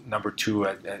somebody number 2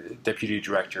 at deputy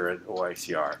director at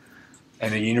OICR.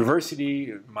 And a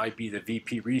university, it might be the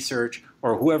VP research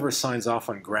or whoever signs off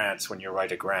on grants when you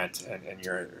write a grant in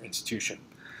your institution.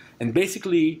 And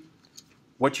basically,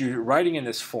 what you're writing in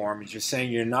this form is you're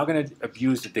saying you're not going to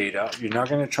abuse the data, you're not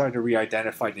going to try to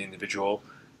re-identify the individual,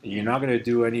 you're not going to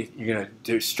do anything, you're going to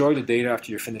destroy the data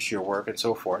after you finish your work and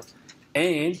so forth.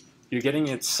 And you're getting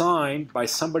it signed by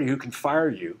somebody who can fire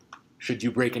you should you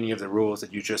break any of the rules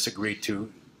that you just agreed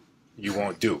to you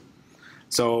won't do.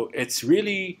 So it's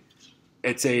really,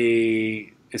 it's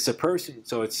a person,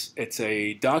 so it's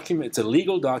a document, it's a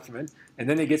legal document, and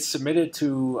then it gets submitted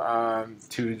to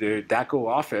the DACO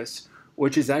office,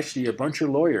 which is actually a bunch of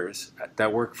lawyers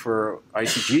that work for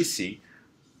ICGC,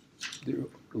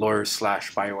 lawyers /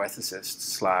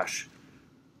 bioethicists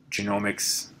 /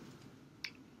 genomics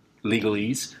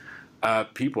legalese,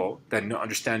 people that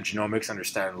understand genomics,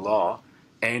 understand law,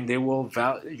 and they will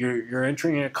you're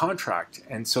entering in a contract,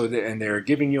 and so they're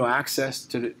giving you access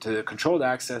to the controlled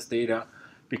access data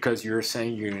because you're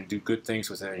saying you're going to do good things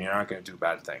with it and you're not going to do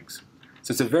bad things.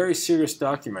 So it's a very serious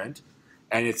document,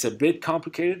 and it's a bit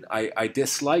complicated. I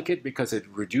dislike it because it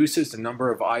reduces the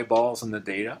number of eyeballs on the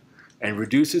data, and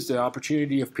reduces the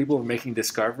opportunity of people making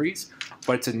discoveries,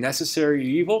 but it's a necessary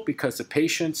evil because the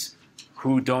patients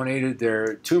who donated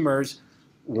their tumors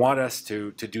want us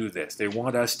to do this. They don't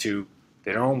want us to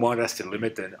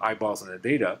limit the eyeballs on the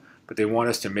data, but they want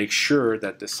us to make sure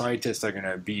that the scientists are going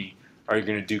to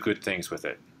do good things with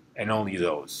it, and only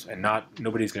those, and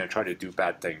nobody's going to try to do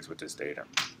bad things with this data.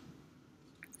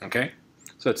 Okay,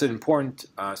 so it's an important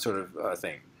sort of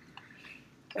thing.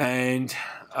 And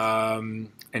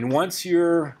once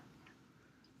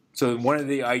so one of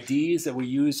the IDs that we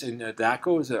use in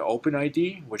DACO is an open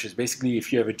ID, which is basically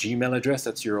if you have a Gmail address,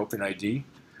 that's your open ID.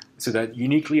 So that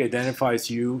uniquely identifies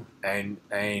you, and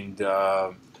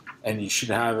you should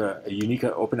have a unique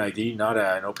open ID, not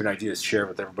an open ID that's shared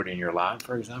with everybody in your lab,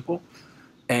 for example.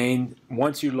 And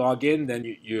once you log in,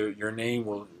 then your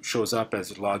name shows up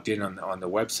as logged in on the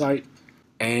website,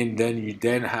 and then you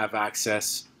have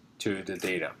access to the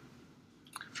data.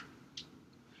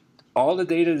 All the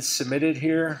data is submitted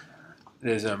here.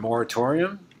 There's a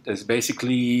moratorium. There's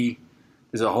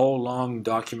a whole long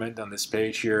document on this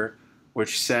page here,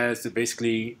 which says that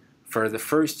basically for the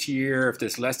first year, if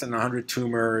there's less than 100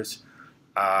 tumors,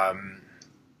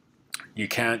 you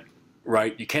can't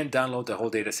download the whole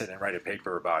data set and write a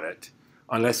paper about it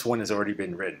unless one has already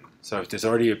been written. So if there's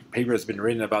already a paper that's been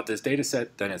written about this data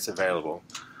set, then it's available.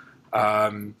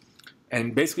 And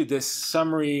basically this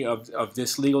summary of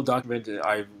this legal document that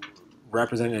I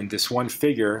represent in this one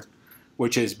figure,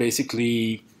 which is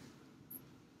basically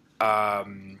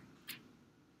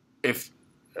if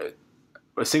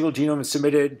a single genome is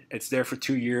submitted, it's there for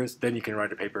 2 years, then you can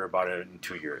write a paper about it in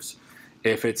 2 years.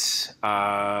 If it's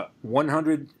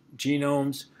 100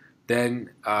 genomes, then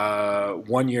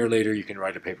 1 year later you can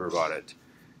write a paper about it.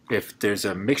 If there's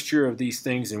a mixture of these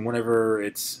things, and whenever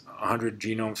it's 100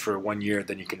 genomes for 1 year,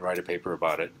 then you can write a paper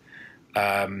about it.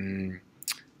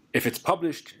 If it's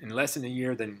published in less than a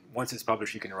year, then once it's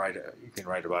published, you can write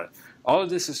about it. All of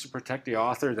this is to protect the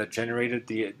author that generated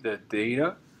the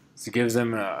data. So it gives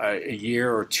them a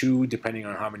year or two, depending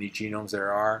on how many genomes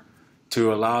there are,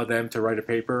 to allow them to write a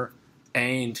paper.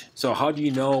 And so how do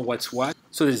you know what's what?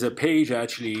 So there's a page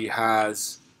actually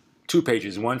has 2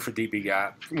 pages, one for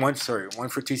dbGaP, one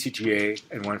for TCGA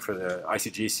and one for the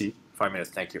ICGC. 5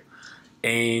 minutes, thank you.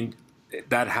 And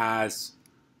that has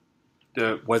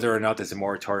whether or not there's a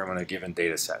moratorium on a given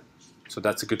data set. So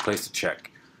that's a good place to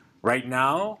check. Right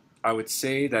now, I would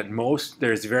say that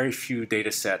there's very few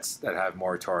data sets that have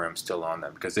moratoriums still on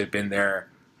them because they've been there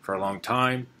for a long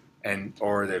time,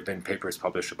 or there have been papers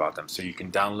published about them. So you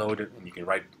can download it and you can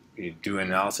do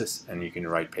analysis and you can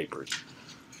write papers.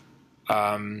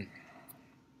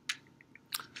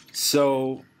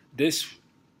 So this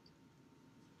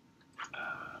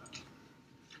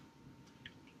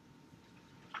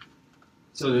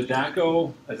so the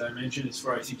DACO, as I mentioned, is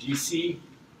for ICGC,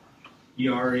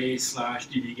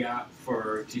 ERA/dbGaP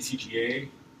for TCGA,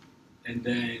 and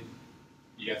then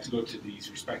you have to go to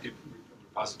these respective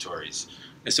repositories.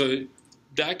 And so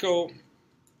DACO,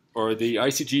 or the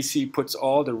ICGC, puts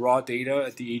all the raw data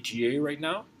at the AGA right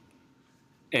now,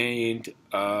 and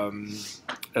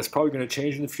that's probably going to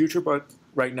change in the future, but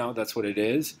right now that's what it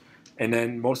is. And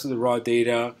then most of the raw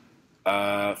data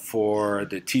for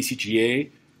the TCGA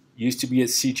used to be at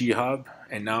CG Hub,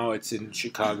 and now it's in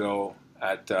Chicago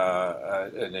at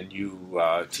a new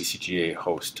TCGA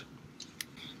host.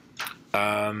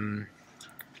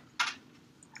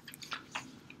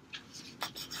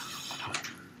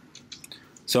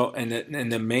 So,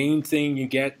 and the main thing you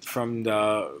get from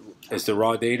is the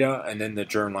raw data, and then the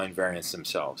germline variants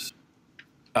themselves.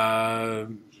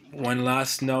 One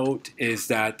last note is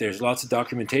that there's lots of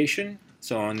documentation.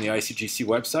 So on the ICGC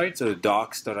website, so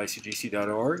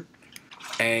docs.icgc.org,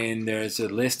 and there's a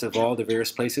list of all the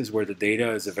various places where the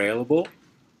data is available.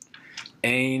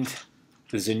 And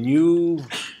there's a new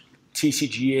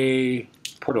TCGA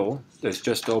portal that's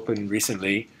just opened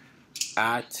recently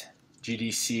at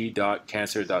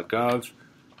gdc.cancer.gov.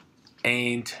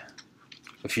 And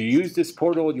if you use this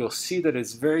portal, you'll see that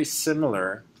it's very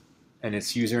similar in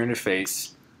its user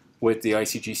interface with the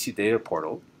ICGC data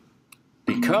portal,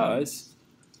 because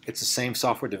it's the same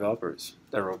software developers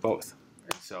that wrote both.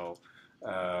 And so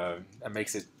that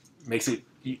makes it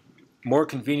more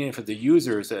convenient for the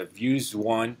users that have used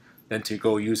one than to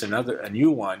go use a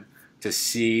new one to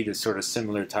see the sort of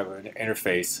similar type of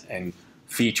interface and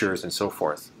features and so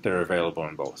forth that are available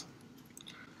in both.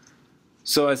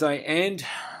 So as I end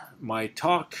my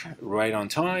talk right on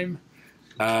time,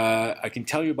 I can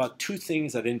tell you about 2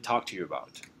 things I didn't talk to you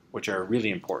about, which are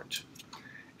really important.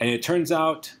 And it turns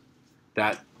out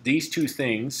that these 2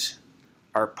 things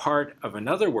are part of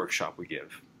another workshop we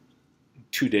give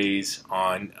 2 days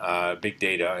on big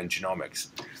data and genomics.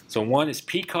 So one is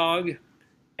PCOG,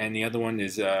 and the other one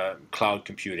is cloud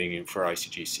computing for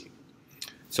ICGC.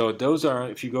 So those are,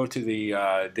 if you go to the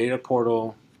data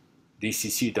portal,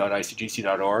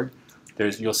 dcc.icgc.org,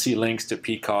 you'll see links to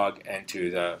PCOG and to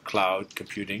the cloud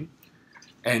computing.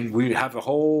 And we have a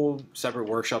whole separate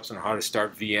workshops on how to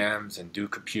start VMs and do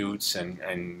computes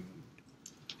and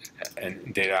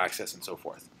data access and so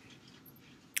forth.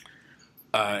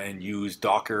 And use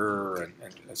Docker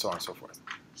and so on and so forth.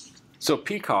 So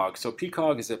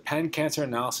PCOG is a pan-cancer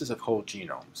analysis of whole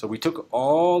genome. So we took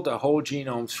all the whole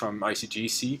genomes from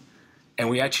ICGC, and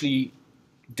we actually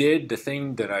did the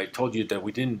thing that I told you that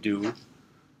we didn't do,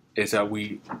 is that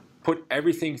we put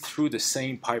everything through the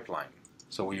same pipeline.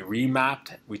 So we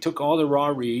remapped, we took all the raw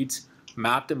reads,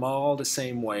 mapped them all the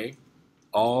same way,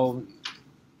 so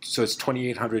it's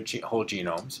 2,800 whole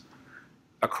genomes,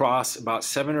 across about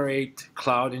 7 or 8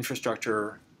 cloud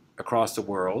infrastructure across the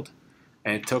world.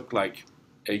 And it took like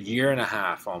a year and a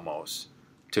half almost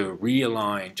to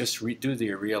realign, just do the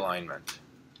realignment.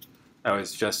 That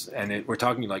was just, and we're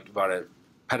talking like about a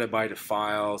petabyte of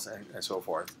files and so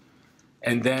forth.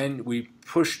 And then we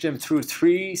pushed them through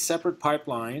 3 separate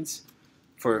pipelines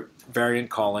for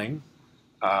variant calling,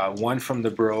 one from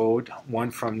the Broad, one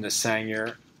from the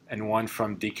Sanger, and one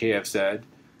from DKFZ.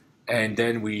 And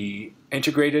then we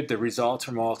integrated the results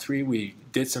from all 3. We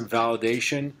did some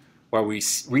validation where we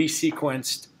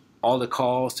resequenced all the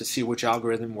calls to see which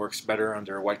algorithm works better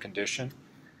under what condition.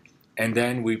 And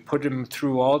then we put them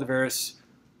through all the various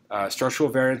structural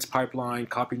variance pipeline,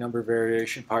 copy number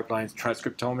variation pipelines,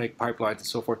 transcriptomic pipelines, and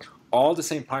so forth. All the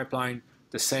same pipeline,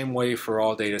 the same way for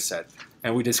all data sets.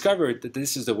 And we discovered that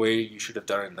this is the way you should have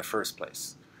done it in the first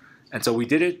place. And so we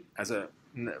did it as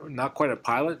not quite a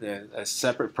pilot, a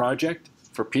separate project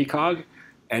for PCOG.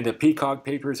 And the PCOG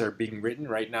papers are being written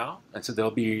right now, and so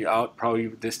they'll be out probably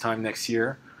this time next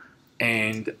year,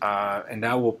 and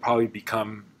that will probably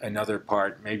become another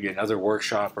part, maybe another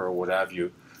workshop or what have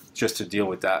you, just to deal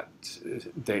with that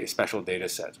special data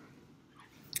set.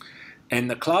 And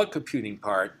the cloud computing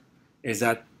part is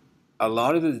that a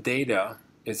lot of the data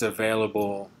is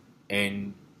available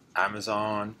in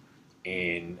Amazon,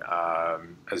 in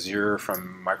Azure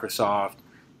from Microsoft,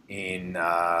 in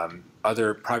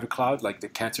other private cloud, like the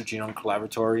Cancer Genomics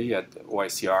Laboratory at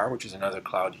OICR, which is another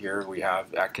cloud here. We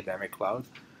have academic cloud.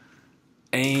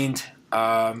 And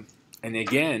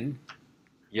again,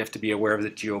 you have to be aware of the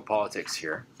geopolitics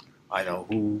here. I know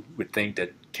who would think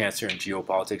that cancer and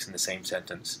geopolitics in the same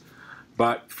sentence.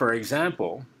 But for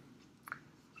example,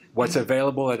 what's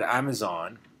available at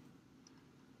Amazon,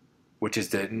 which is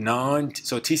so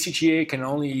TCGA can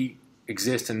only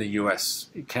exist in the US.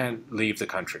 It can't leave the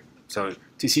country. So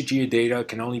TCGA data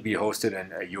can only be hosted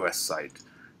in a US site.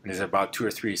 And there's about 2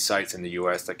 or 3 sites in the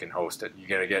US that can host it. You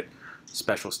gotta get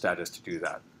special status to do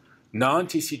that.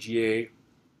 Non-TCGA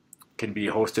can be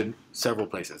hosted several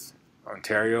places.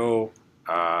 Ontario,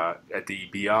 at the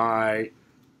BI,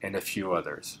 and a few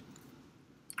others.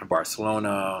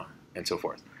 Barcelona, and so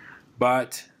forth.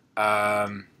 But,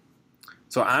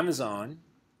 so Amazon,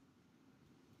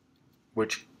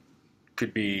 which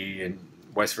could be in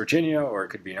West Virginia or it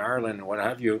could be in Ireland and what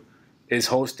have you, is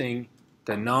hosting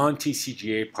the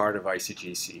non-TCGA part of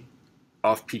ICGC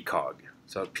of PCOG.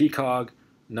 So PCOG,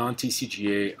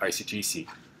 non-TCGA, ICGC,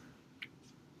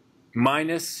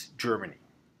 minus Germany.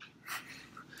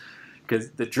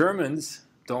 Because the Germans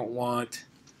don't want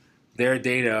their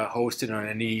data hosted on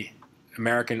any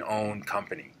American-owned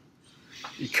company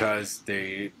because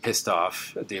they pissed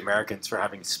off the Americans for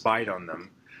having spied on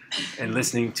them and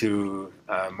listening to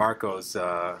Marco's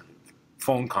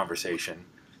phone conversation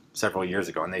several years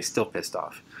ago, and they still pissed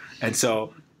off. And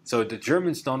so the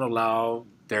Germans don't allow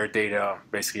their data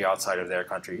basically outside of their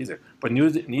country either. But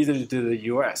neither do the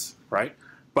US, right?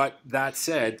 But that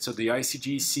said, so the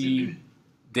ICGC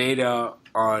data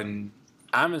on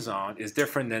Amazon is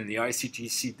different than the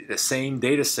ICGC, the same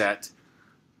data set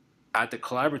at the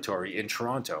collaboratory in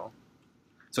Toronto.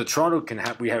 So Toronto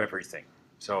we have everything.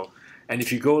 So, and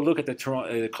if you go look at the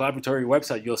collaboratory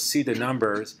website, you'll see the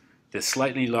numbers, they're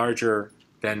slightly larger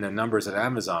than the numbers at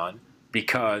Amazon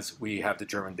because we have the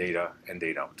German data and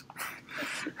they don't.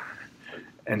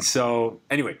 And so,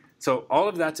 anyway, so all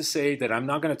of that to say that I'm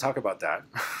not going to talk about that.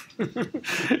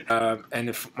 And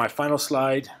if my final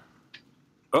slide,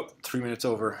 3 minutes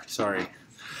over, sorry,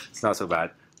 it's not so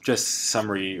bad. Just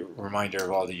summary reminder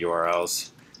of all the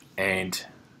URLs, and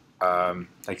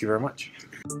thank you very much.